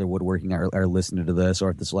from Popular Woodworking are listening to this, or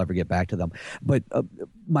if this will ever get back to them. But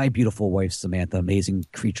my beautiful wife Samantha, amazing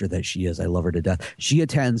creature that she is, I love her to death. She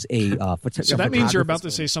attends a so that means you're about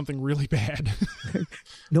to say something really bad.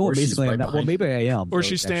 No, basically I'm not. Well, maybe I am. Or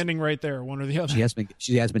she's standing right there, one or the other.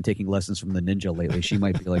 She has been taking lessons from the ninja lately. She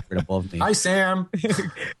might be like right above me. Hi, Sam.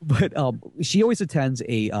 But she always attends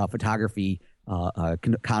a photography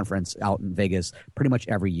conference out in Vegas pretty much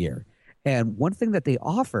every year. And one thing that they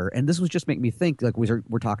offer, and this was just making me think, like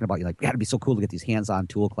we're talking about, like, it'd be so cool to get these hands-on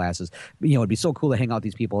tool classes. It'd be so cool to hang out with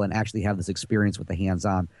these people and actually have this experience with the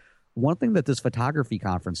hands-on. One thing that this photography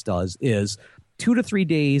conference does is 2 to 3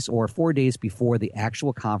 days or 4 days before the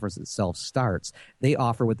actual conference itself starts, they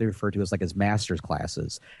offer what they refer to as master's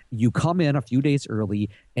classes. You come in a few days early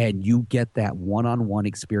and you get that one-on-one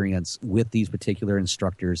experience with these particular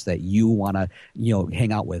instructors that you want to,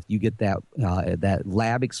 hang out with. You get that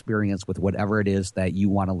lab experience with whatever it is that you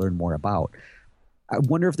want to learn more about. I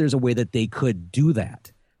wonder if there's a way that they could do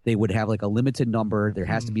that. They would have like a limited number. There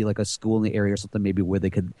has to be like a school in the area or something, maybe where they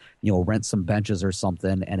could, rent some benches or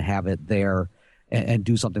something and have it there and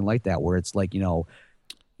do something like that, where it's like,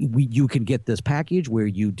 you can get this package where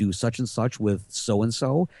you do such and such with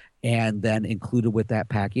so-and-so, and then included with that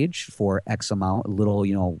package for X amount, a little,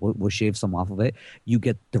 we'll shave some off of it. You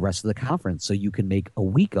get the rest of the conference, so you can make a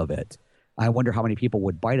week of it. I wonder how many people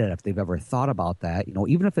would bite it if they've ever thought about that,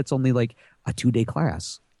 even if it's only like a 2-day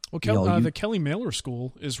class. Well, the Kelly Mailer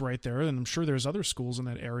School is right there, and I'm sure there's other schools in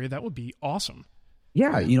that area. That would be awesome.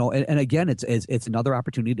 Yeah, and again, it's another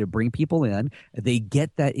opportunity to bring people in. They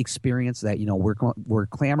get that experience that we're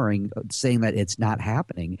clamoring, saying that it's not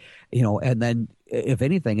happening. And then if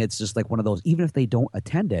anything, it's just like one of those. Even if they don't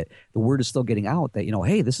attend it, the word is still getting out that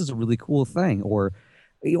hey, this is a really cool thing. Or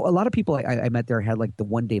a lot of people I met there had like the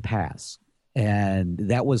 1-day pass. And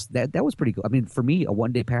that was pretty cool. I mean, for me, a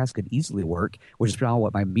 1-day pass could easily work, which is probably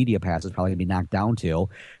what my media pass is probably going to be knocked down to.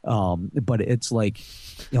 But it's like,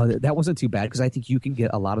 that wasn't too bad because I think you can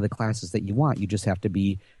get a lot of the classes that you want. You just have to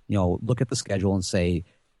be, look at the schedule and say,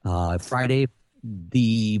 Friday,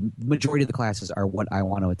 the majority of the classes are what I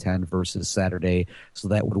want to attend versus Saturday. So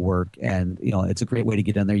that would work. And, it's a great way to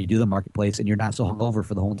get in there. You do the marketplace and you're not so hungover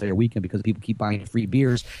for the whole entire weekend because people keep buying free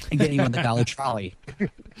beers and getting you on the dollar trolley.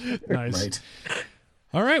 Nice. Right.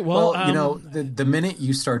 All right. Well, the minute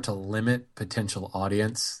you start to limit potential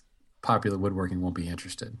audience, Popular Woodworking won't be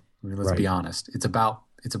interested. I mean, let's be honest. It's about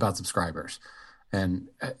subscribers. And,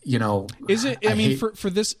 is it, for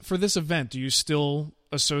this event, do you still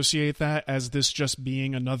associate that as this just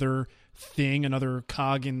being another thing, another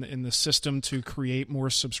cog in the system to create more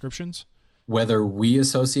subscriptions? Whether we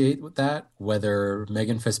associate with that, whether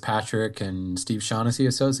Megan Fitzpatrick and Steve Shaughnessy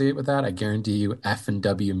associate with that, I guarantee you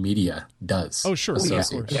F&W Media does. Oh, sure.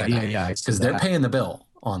 Associate with that. Yeah. Because they're paying the bill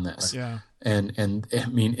on this. Yeah. And I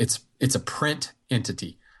mean, it's a print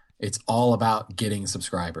entity. It's all about getting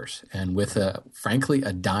subscribers. And with frankly,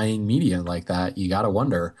 a dying media like that, you got to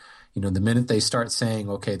wonder, the minute they start saying,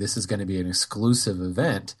 okay, this is going to be an exclusive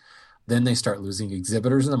event, then they start losing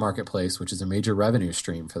exhibitors in the marketplace, which is a major revenue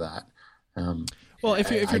stream for that. Well,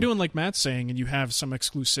 if you're doing like Matt's saying, and you have some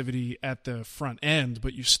exclusivity at the front end,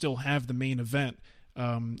 but you still have the main event,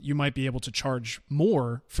 you might be able to charge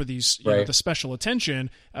more for these, the special attention,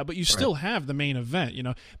 but you still have the main event,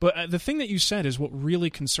 But the thing that you said is what really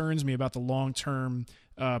concerns me about the long-term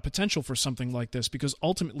potential for something like this, because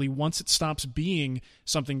ultimately, once it stops being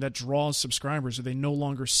something that draws subscribers, or they no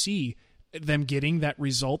longer see them getting that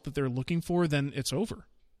result that they're looking for, then it's over.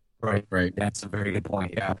 Right. That's a very good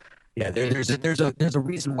point. Yeah. Yeah, there's a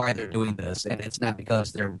reason why they're doing this, and it's not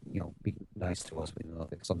because they're being nice to us.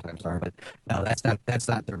 They sometimes are, but no, that's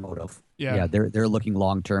not their motive. Yeah, they're looking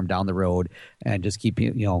long term down the road and just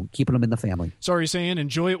keeping them in the family. So are you saying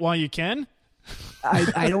enjoy it while you can?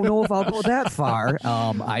 I don't know if I'll go that far.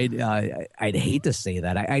 I'd hate to say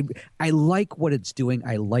that. I like what it's doing.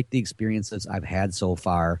 I like the experiences I've had so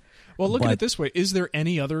far. Well, look at it this way: is there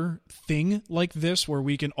any other thing like this where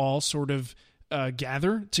we can all sort of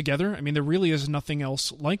gather together? I mean, there really is nothing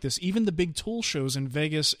else like this. Even the big tool shows in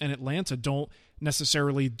Vegas and Atlanta don't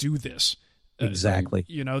necessarily do this. Exactly.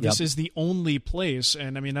 This is the only place.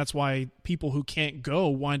 And I mean, that's why people who can't go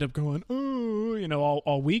wind up going,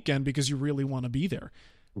 all weekend, because you really want to be there.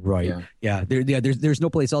 Right. Yeah. There's no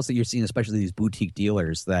place else that you're seeing, especially these boutique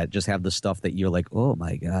dealers that just have the stuff that you're like, oh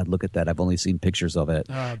my God, look at that. I've only seen pictures of it.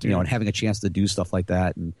 And having a chance to do stuff like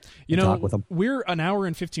that and talk with them. We're an hour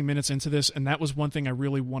and 15 minutes into this, and that was one thing I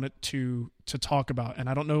really wanted to talk about. And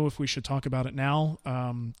I don't know if we should talk about it now,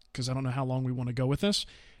 because I don't know how long we want to go with this.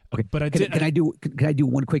 Okay, but can I do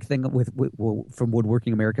one quick thing from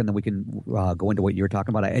Woodworking America, and then we can go into what you were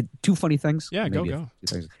talking about? I had two funny things. Yeah, go.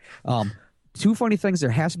 Two funny things. There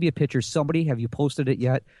has to be a picture. Somebody, have you posted it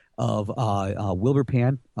yet? Of Wilbur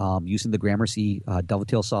Pan using the Gramercy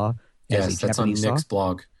dovetail saw as a Japanese that's on Nick's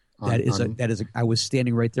blog. I was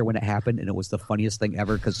standing right there when it happened, and it was the funniest thing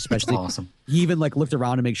ever, because especially awesome. He even looked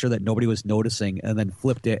around to make sure that nobody was noticing, and then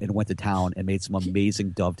flipped it and went to town and made some amazing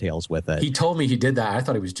dovetails with it. He told me he did that. I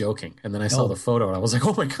thought he was joking, and then I saw the photo and I was like,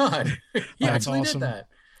 oh my God, he actually awesome. did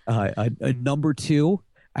that. Number two,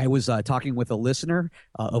 I was talking with a listener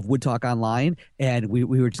of Wood Talk Online, and we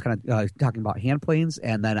were just kind of talking about hand planes,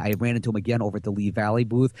 and then I ran into him again over at the Lee Valley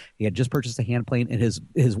booth. He had just purchased a hand plane, and his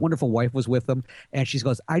wonderful wife was with him, and she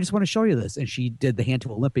goes, I just want to show you this. And she did the Hand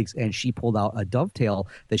Tool Olympics, and she pulled out a dovetail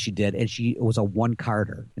that she did, and it was a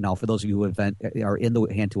one-carder. Now, for those of you who are in the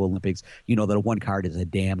Hand Tool Olympics, you know that a one-card is a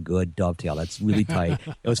damn good dovetail. That's really tight.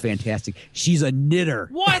 It was fantastic. She's a knitter.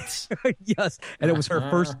 What? Yes, and it was her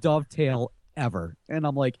first dovetail ever. And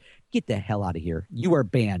I'm like, get the hell out of here. You are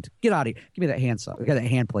banned. Get out of here. Give me that hand saw. Get that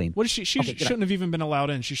hand plane. What is she shouldn't have even been allowed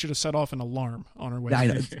in. She should have set off an alarm on her way. I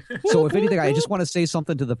know. So if anything, I just want to say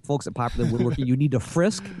something to the folks at Popular Woodworking. You need to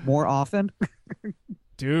frisk more often.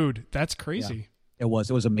 Dude, that's crazy. Yeah, it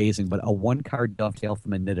was amazing. But a one-card dovetail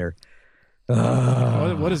from a knitter.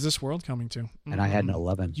 What is this world coming to? And I had an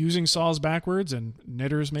 11. Using saws backwards and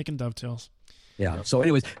knitters making dovetails. Yeah. So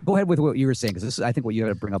anyways, go ahead with what you were saying, because I think what you had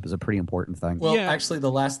to bring up is a pretty important thing. Well, actually, the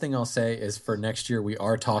last thing I'll say is for next year,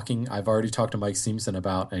 I've already talked to Mike Simpson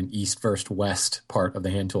about an East versus West part of the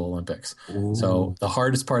Hand Tool Olympics. Ooh. So the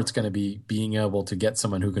hardest part's going to be being able to get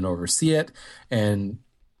someone who can oversee it, and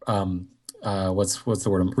what's the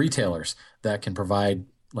word? Retailers that can provide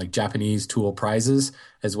like Japanese tool prizes,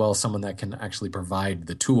 as well as someone that can actually provide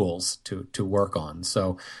the tools to work on.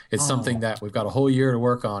 So it's something that we've got a whole year to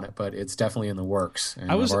work on it, but it's definitely in the works. And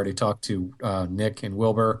I've already talked to Nick and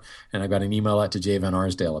Wilbur, and I got an email out to Jay Van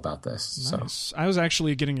Arsdale about this. Nice. So I was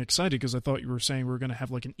actually getting excited because I thought you were saying we were going to have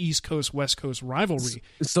like an East Coast, West Coast rivalry.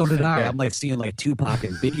 So did I. I'm like seeing like Tupac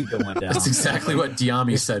and Biggie going down. That's exactly what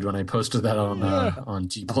Diami said when I posted that on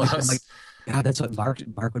G+. God, that's what Mark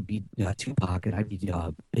would be Tupac, and I'd be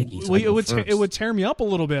Biggie. So well, it would tear me up a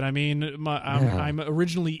little bit. I mean, I'm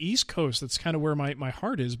originally East Coast. That's kind of where my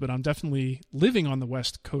heart is, but I'm definitely living on the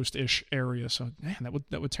West Coast-ish area. So, man,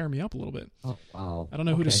 that would tear me up a little bit. Oh, wow. I don't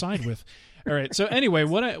know who to side with. All right. So anyway,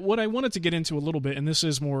 what I wanted to get into a little bit, and this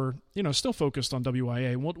is more, still focused on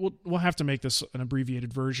WIA. We'll have to make this an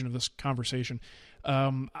abbreviated version of this conversation.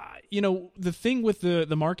 The thing with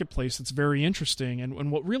the marketplace that's very interesting,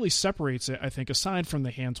 and what really separates it, I think, aside from the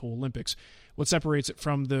Hand Tool Olympics, what separates it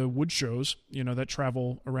from the wood shows, that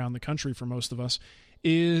travel around the country for most of us,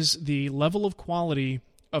 is the level of quality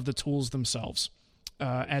of the tools themselves.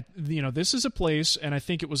 This is a place, and I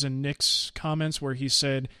think it was in Nick's comments where he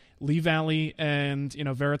said Lee Valley and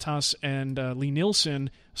Veritas and Lee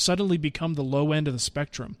Nielsen suddenly become the low end of the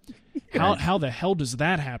spectrum. How the hell does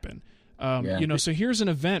that happen? So here's an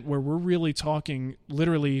event where we're really talking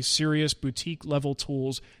literally serious boutique level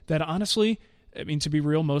tools that honestly, I mean, to be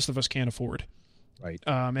real, most of us can't afford. Right.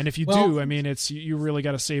 And if you do, I mean, you really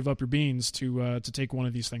got to save up your beans to take one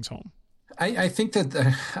of these things home. I think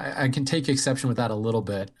that I can take exception with that a little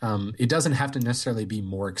bit. It doesn't have to necessarily be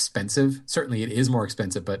more expensive. Certainly it is more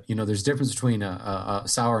expensive, but there's a difference between a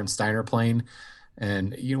Sauer and Steiner plane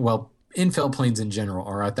and, infill planes in general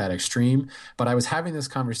are at that extreme. But I was having this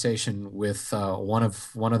conversation with one of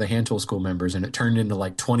the Hand Tool School members, and it turned into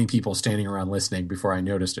like 20 people standing around listening before I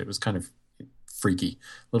noticed it. It was kind of freaky,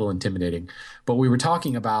 a little intimidating. But we were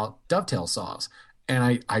talking about dovetail saws,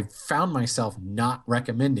 and I found myself not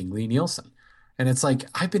recommending Lee Nielsen. And it's like,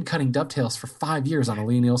 I've been cutting dovetails for 5 years on a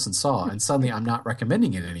Lee Nielsen saw, and suddenly I'm not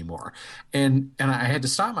recommending it anymore. And I had to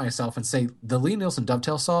stop myself and say, the Lee Nielsen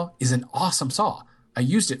dovetail saw is an awesome saw. I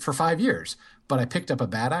used it for 5 years, but I picked up a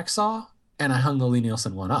Bad Axe saw and I hung the Lee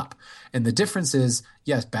Nielsen one up. And the difference is,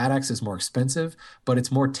 yes, Bad Axe is more expensive, but it's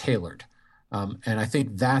more tailored. And I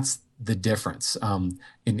think that's the difference.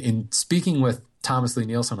 In speaking with Thomas Lee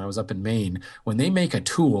Nielsen, I was up in Maine. When they make a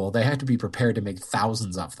tool, they have to be prepared to make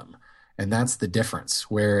thousands of them. And that's the difference.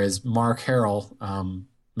 Whereas Mark Harrell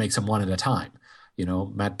makes them one at a time.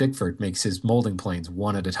 Matt Bickford makes his molding planes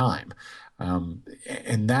one at a time.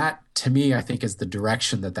 And that, to me, I think is the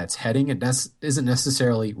direction that's heading. It isn't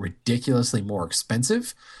necessarily ridiculously more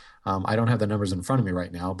expensive. I don't have the numbers in front of me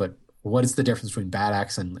right now, but what is the difference between Bad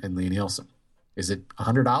Axe and Lie-Nielsen? Is it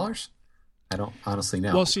 $100? I don't honestly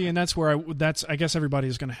know. Well, see, and that's where I guess everybody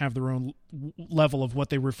is going to have their own level of what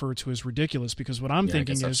they refer to as ridiculous, because what I'm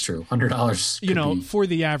thinking is that's true. $100, for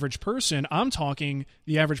the average person, I'm talking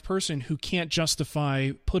the average person who can't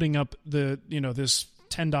justify putting up this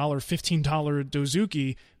 $10, $15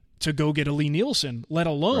 Dozuki to go get a Lie-Nielsen, let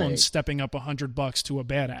alone stepping up $100 to a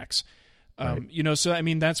Bad Axe. So I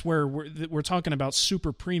mean, that's where we're talking about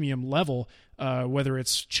super premium level, whether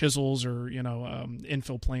it's chisels or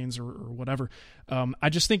infill planes or whatever. I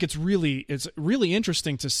just think it's really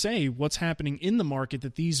interesting to say what's happening in the market,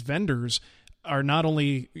 that these vendors are not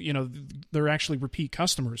only, they're actually repeat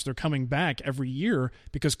customers. They're coming back every year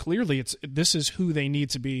because clearly this is who they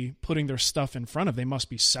need to be putting their stuff in front of. They must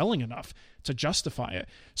be selling enough to justify it.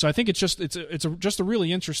 So I think it's just a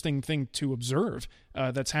really interesting thing to observe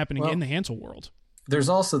that's happening in the hand tool world. There's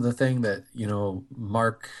also the thing that,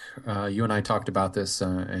 Mark, you and I talked about this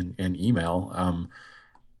in email.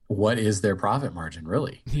 What is their profit margin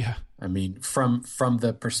really? Yeah. I mean, from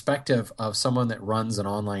the perspective of someone that runs an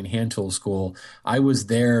online hand tool school, I was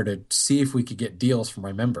there to see if we could get deals for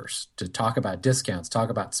my members, to talk about discounts, talk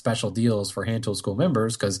about special deals for hand tool school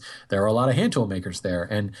members, because there are a lot of hand tool makers there,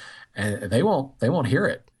 and they won't hear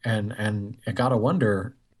it. And I gotta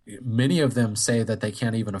wonder, many of them say that they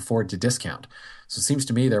can't even afford to discount. So it seems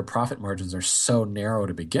to me their profit margins are so narrow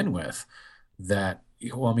to begin with that.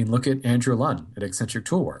 Well, I mean, look at Andrew Lunn at Eccentric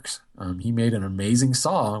Toolworks. He made an amazing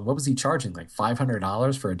saw. What was he charging? Like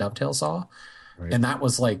 $500 for a dovetail saw? Right. And that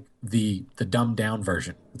was like the dumbed down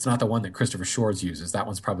version. It's not the one that Christopher Shores uses. That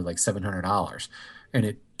one's probably like $700. And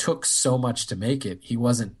it took so much to make it. He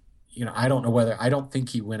wasn't, I don't think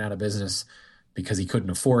he went out of business because he couldn't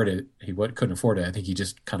afford it. He couldn't afford it. I think he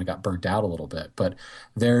just kind of got burnt out a little bit. But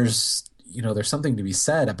there's something to be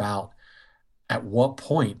said about, at what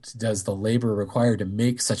point does the labor required to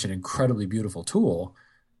make such an incredibly beautiful tool,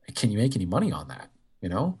 can you make any money on that?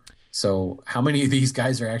 So how many of these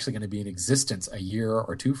guys are actually going to be in existence a year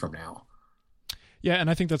or two from now? Yeah, and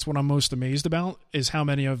I think that's what I'm most amazed about, is how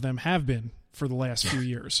many of them have been for the last few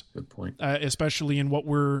years. Good point. Especially in what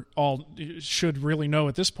we're all should really know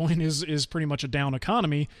at this point is pretty much a down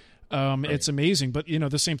economy. Right. It's amazing, but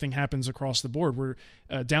the same thing happens across the board. We're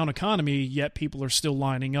down economy, yet people are still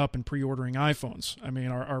lining up and pre-ordering iPhones. I mean,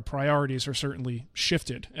 our priorities are certainly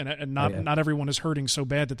shifted, and not everyone is hurting so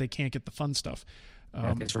bad that they can't get the fun stuff.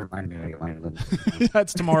 Thanks for reminding me. I get mine.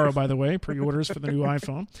 That's tomorrow, by the way. Pre-orders for the new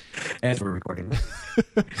iPhone. As we're recording.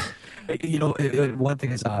 One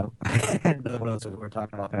thing is, what else we were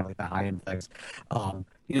talking about, kind of like the high-end things.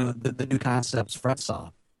 The new Concepts fret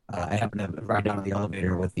saw. I happened to ride down in the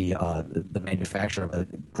elevator with the manufacturer, a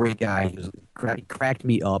great guy. He cracked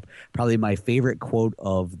me up. Probably my favorite quote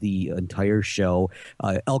of the entire show.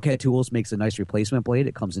 LCAT Tools makes a nice replacement blade.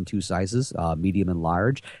 It comes in two sizes, medium and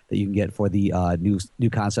large, that you can get for the new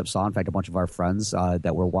Concept saw. In fact, a bunch of our friends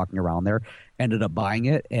that were walking around there ended up buying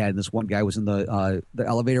it. And this one guy was in the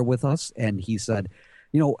elevator with us, and he said,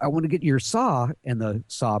 I want to get your saw. And the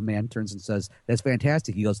saw man turns and says, "That's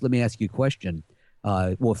fantastic." He goes, "Let me ask you a question."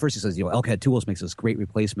 Well, first he says, LCAT Tools makes this great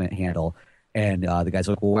replacement handle. And the guy's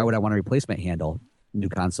like, "Well, why would I want a replacement handle?" New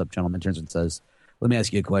Concept gentleman turns and says, "Let me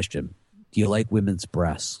ask you a question. Do you like women's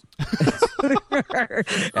breasts?" And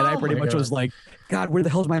I pretty much was like, "God, where the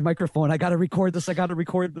hell's my microphone? I got to record this.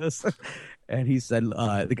 And he said,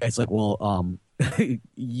 the guy's like, "Well,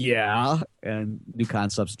 yeah." And New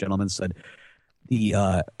Concept's gentleman said, "The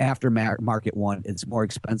aftermarket one, it's more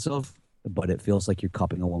expensive, but it feels like you're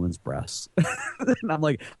cupping a woman's breasts." And I'm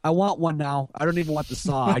like, I want one now. I don't even want the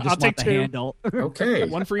saw. I just want the handle. Okay.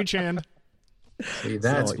 One for each hand. See,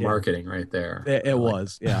 that's marketing right there. It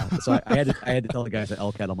was, yeah. So I had to tell the guys at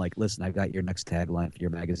LCAT, I'm like, "Listen, I've got your next tagline for your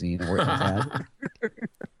magazine."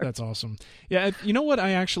 That's awesome. Yeah, you know what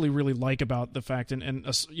I actually really like about the fact, and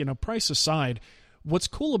price aside, what's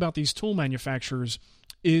cool about these tool manufacturers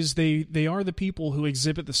is they are the people who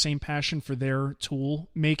exhibit the same passion for their tool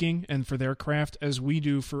making and for their craft as we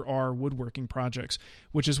do for our woodworking projects,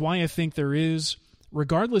 which is why I think there is,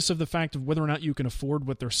 regardless of the fact of whether or not you can afford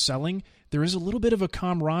what they're selling, there is a little bit of a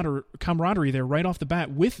camaraderie there right off the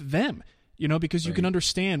bat with them, because you can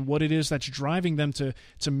understand what it is that's driving them to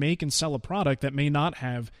make and sell a product that may not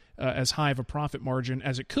have as high of a profit margin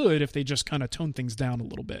as it could if they just kind of tone things down a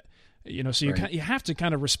little bit. So you have to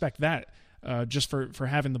kind of respect that. Just for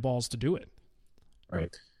having the balls to do it.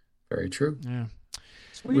 Right. Very true. Yeah.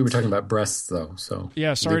 We were talking about breasts, though. So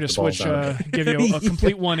yeah, sorry to switch, give you a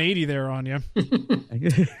complete 180 there on you.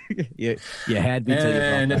 You had me.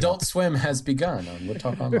 And Adult Swim has begun on Wood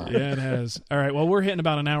Talk Online. Yeah, it has. All right, well, we're hitting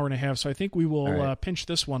about an hour and a half, so I think we will pinch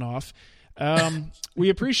this one off. We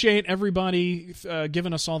appreciate everybody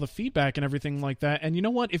giving us all the feedback and everything like that. And you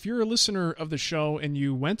know what? If you're a listener of the show and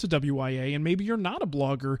you went to WIA and maybe you're not a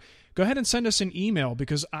blogger, go ahead and send us an email,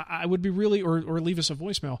 because I would be really, or leave us a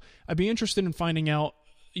voicemail. I'd be interested in finding out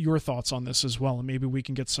your thoughts on this as well, and maybe we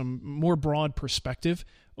can get some more broad perspective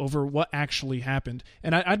over what actually happened.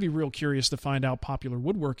 And I'd be real curious to find out Popular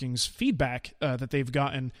Woodworking's feedback that they've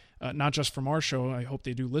gotten, not just from our show, I hope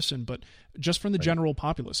they do listen, but just from the general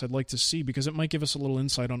populace. I'd like to see, because it might give us a little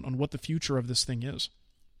insight on what the future of this thing is.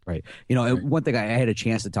 Right. You know, one thing, I had a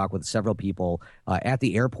chance to talk with several people at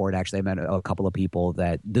the airport. Actually, I met a couple of people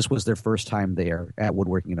that this was their first time there at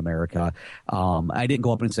Woodworking in America. I didn't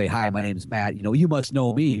go up and say, "Hi, my name's Matt. You know, you must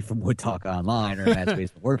know me from Wood Talk Online or Matt's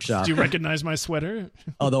Basement Workshop." Do you recognize my sweater?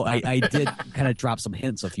 Although I did kind of drop some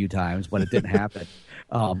hints a few times, but it didn't happen.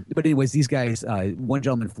 But anyways, these guys, one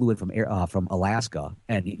gentleman flew in from Alaska,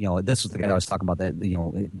 and you know, this was the guy I was talking about that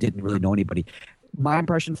didn't really know anybody. My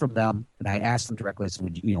impression from them, and I asked them directly, I said,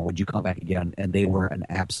 would you come back again? And they were an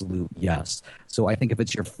absolute yes. So I think if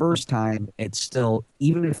it's your first time, it's still,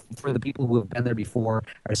 even if for the people who have been there before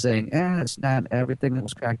are saying, it's not everything that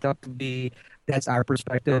was cracked up to be, that's our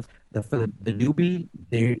perspective. For the newbie,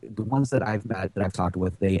 the ones that I've met, that I've talked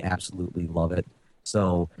with, they absolutely love it.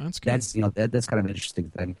 So that's kind of an interesting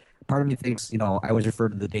thing. Part of me thinks, I was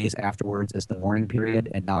referred to the days afterwards as the mourning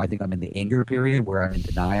period, and now I think I'm in the anger period where I'm in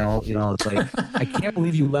denial. It's like, I can't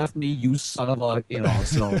believe you left me, you son of a,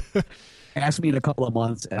 so ask me in a couple of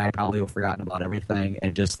months and I probably have forgotten about everything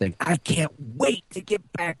and just think, I can't wait to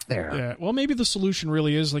get back there. Yeah, well, maybe the solution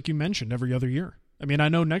really is, like you mentioned, every other year. I mean, I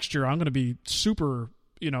know next year I'm going to be super,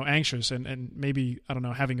 anxious, and maybe, I don't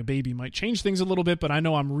know, having a baby might change things a little bit, but I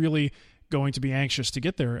know I'm really going to be anxious to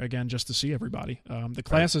get there again just to see everybody. The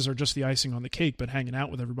classes are just the icing on the cake, but hanging out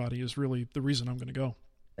with everybody is really the reason I'm going to go.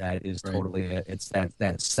 That is totally it. It's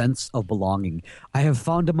that sense of belonging. I have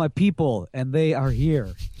found my people, and they are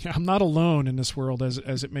here. Yeah, I'm not alone in this world, as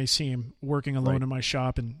it may seem, working alone in my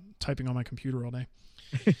shop and typing on my computer all day.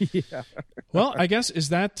 Yeah. Well, I guess, is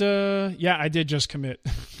that, I did just commit.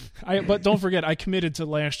 But don't forget, I committed to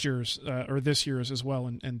last year's, or this year's as well,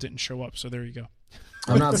 and didn't show up, so there you go.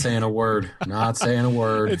 I'm not saying a word. Not saying a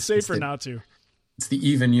word. It's safer not to. It's the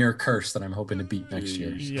even year curse that I'm hoping to beat next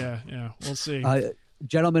year. So. Yeah, we'll see.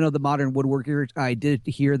 Gentlemen of the Modern Woodworker, I did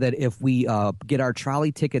hear that if we get our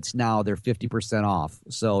trolley tickets now, they're 50% off.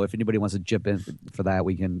 So if anybody wants to chip in for that,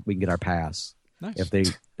 we can get our pass. Nice. If they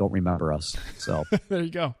don't remember us. So there you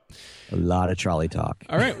go. A lot of trolley talk.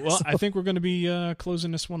 All right. Well, I think we're going to be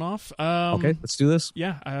closing this one off. Okay, let's do this.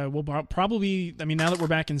 Yeah. We'll probably, now that we're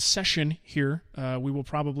back in session here, we will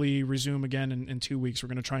probably resume again in 2 weeks. We're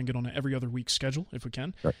going to try and get on an every other week schedule if we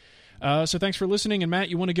can. Right. So thanks for listening. And Matt,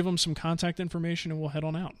 you want to give them some contact information and we'll head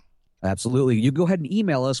on out. Absolutely. You go ahead and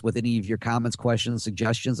email us with any of your comments, questions,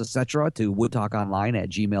 suggestions, etc. to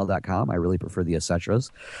woodtalkonline@gmail.com. I really prefer the etceteras.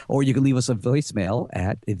 Or you can leave us a voicemail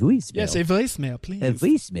at a voicemail. Yes, a voicemail, please. A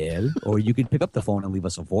voicemail. Or you can pick up the phone and leave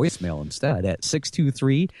us a voicemail instead at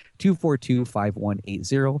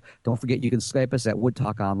 623-242-5180. Don't forget you can Skype us at Wood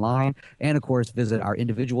Talk Online. And, of course, visit our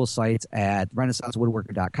individual sites at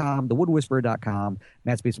RenaissanceWoodworker.com, TheWoodWhisperer.com,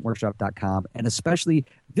 Matt'sBasementWorkshop.com, and especially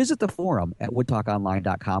visit the forum at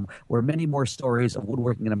WoodTalkOnline.com, where many more stories of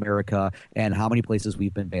woodworking in America and how many places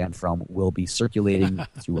we've been banned from will be circulating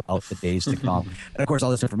throughout the days to come. And, of course, all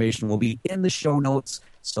this information will be in the show notes,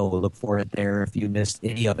 so look for it there if you missed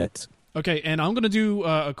any of it. Okay, and I'm going to do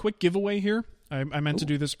a quick giveaway here. I meant to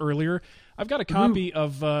do this earlier. I've got a copy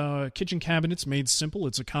of Kitchen Cabinets Made Simple.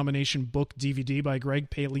 It's a combination book DVD by Greg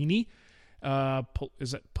Paolini.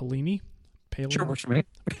 Is that Paolini? Sure, works for me.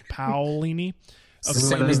 Paolini. Okay.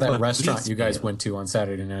 Same as that restaurant you guys went to on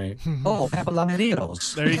Saturday night. Oh,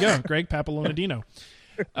 Papalonadino's. There you go, Greg Papalonadino.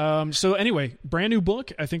 So anyway, brand new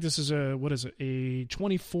book. I think this is a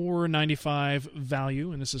 $24.95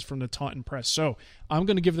 value, and this is from the Taunton Press. So I'm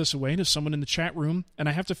going to give this away to someone in the chat room, and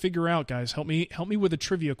I have to figure out, guys, help me with a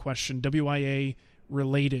trivia question, WIA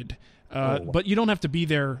related. But you don't have to be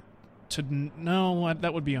there to know.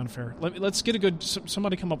 That would be unfair. Let's get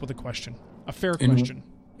somebody come up with a question, a fair question.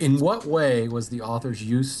 In what way was the author's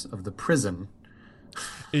use of the prison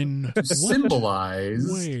to symbolize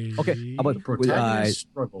okay, how about protagonist's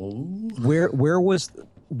struggle? Where was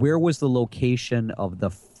the location of the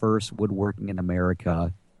first woodworking in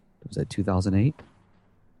America? Was that 2008?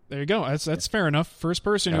 There you go. That's fair enough. First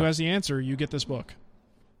person who has the answer, you get this book.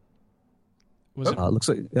 Was it?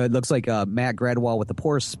 Looks like Matt Gradwell with the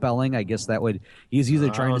poor spelling. I guess that would. He's either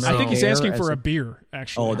trying to. I think he's asking for a beer.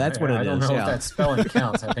 Actually. Oh, that's what it is. I don't know if that spelling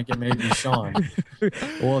counts. I think it may be Sean.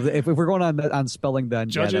 Well, if we're going on spelling, then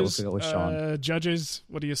judges, that was Sean. Judges,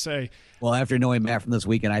 what do you say? Well, after knowing Matt from this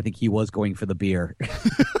weekend, I think he was going for the beer.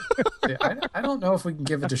 I don't know if we can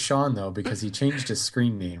give it to Sean though, because he changed his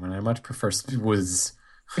screen name, and I much prefer was.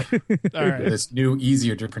 All right. This new,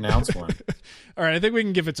 easier to pronounce one. All right, I think we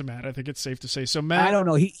can give it to Matt. I think it's safe to say. So Matt, I don't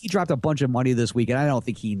know. He dropped a bunch of money this week, and I don't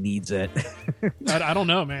think he needs it. I don't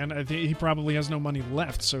know, man. I think he probably has no money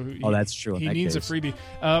left. So that's true. He needs a freebie.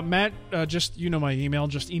 Matt, just my email.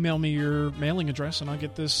 Just email me your mailing address, and I'll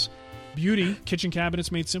get this beauty kitchen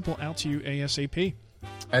cabinets made simple out to you ASAP.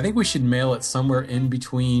 I think we should mail it somewhere in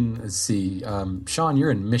between. Let's see, Sean,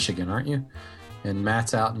 you're in Michigan, aren't you? And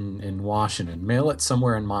Matt's out in Washington. Mail it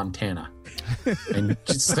somewhere in Montana. And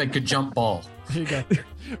just like a jump ball. There you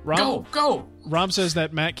go. Go! Rob says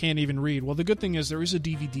that Matt can't even read. Well, the good thing is there is a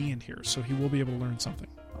DVD in here, so he will be able to learn something.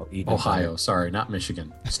 Ohio, sorry, not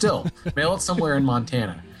Michigan. Still, mail it somewhere in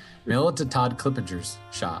Montana. Mail it to Todd Clippinger's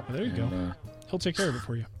shop. There you go. He'll take care of it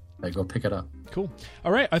for you. Go pick it up. Cool.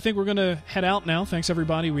 All right, I think we're going to head out now. Thanks,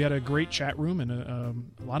 everybody. We had a great chat room and a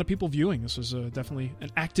lot of people viewing. This was definitely an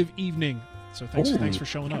active evening. So thanks for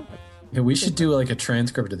showing up. Yeah, we should do like a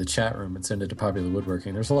transcript of the chat room and send it to Popular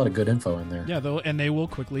Woodworking. There's a lot of good info in there. Yeah, and they will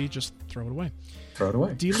quickly just throw it away.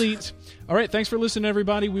 Delete. All right, thanks for listening,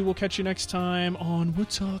 everybody. We will catch you next time on Wood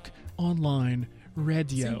Talk Online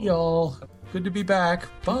Radio. See y'all. Good to be back.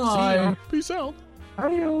 Bye. Peace out.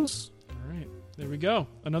 Adios. All right, there we go.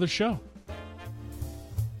 Another show.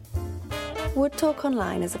 Wood Talk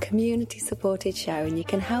Online is a community-supported show, and you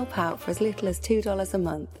can help out for as little as $2 a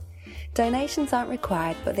month. Donations aren't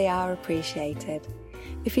required, but they are appreciated.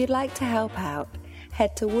 If you'd like to help out,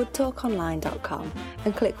 head to woodtalkonline.com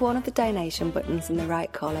and click one of the donation buttons in the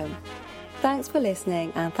right column. Thanks for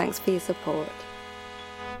listening, and thanks for your support.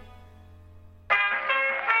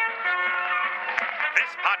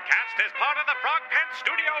 This podcast is part of the Frog Pants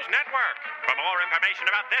Studios Network. For more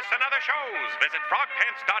information about this and other shows, visit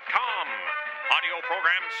frogpants.com. Audio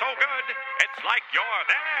program so good, it's like you're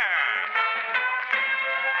there.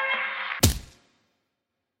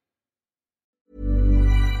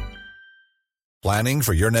 Planning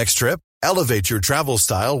for your next trip? Elevate your travel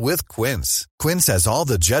style with Quince. Quince has all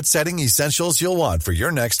the jet-setting essentials you'll want for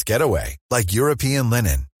your next getaway, like European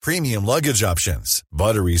linen, premium luggage options,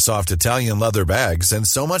 buttery soft Italian leather bags, and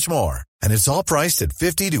so much more. And it's all priced at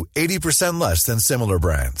 50 to 80% less than similar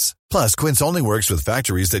brands. Plus, Quince only works with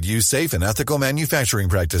factories that use safe and ethical manufacturing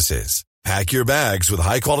practices. Pack your bags with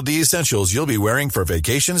high-quality essentials you'll be wearing for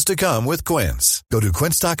vacations to come with Quince. Go to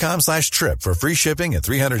quince.com/trip for free shipping and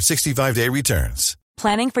 365-day returns.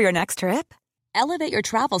 Planning for your next trip? Elevate your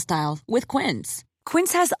travel style with Quince.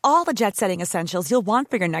 Quince has all the jet-setting essentials you'll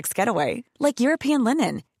want for your next getaway, like European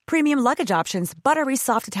linen, premium luggage options, buttery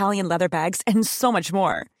soft Italian leather bags, and so much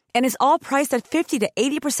more. And is all priced at 50 to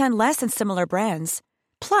 80% less than similar brands.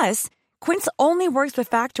 Plus, Quince only works with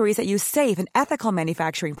factories that use safe and ethical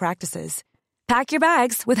manufacturing practices. Pack your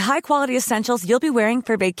bags with high-quality essentials you'll be wearing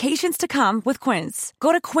for vacations to come with Quince.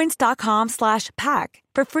 Go to quince.com/pack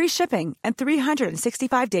for free shipping and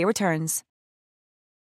 365-day returns.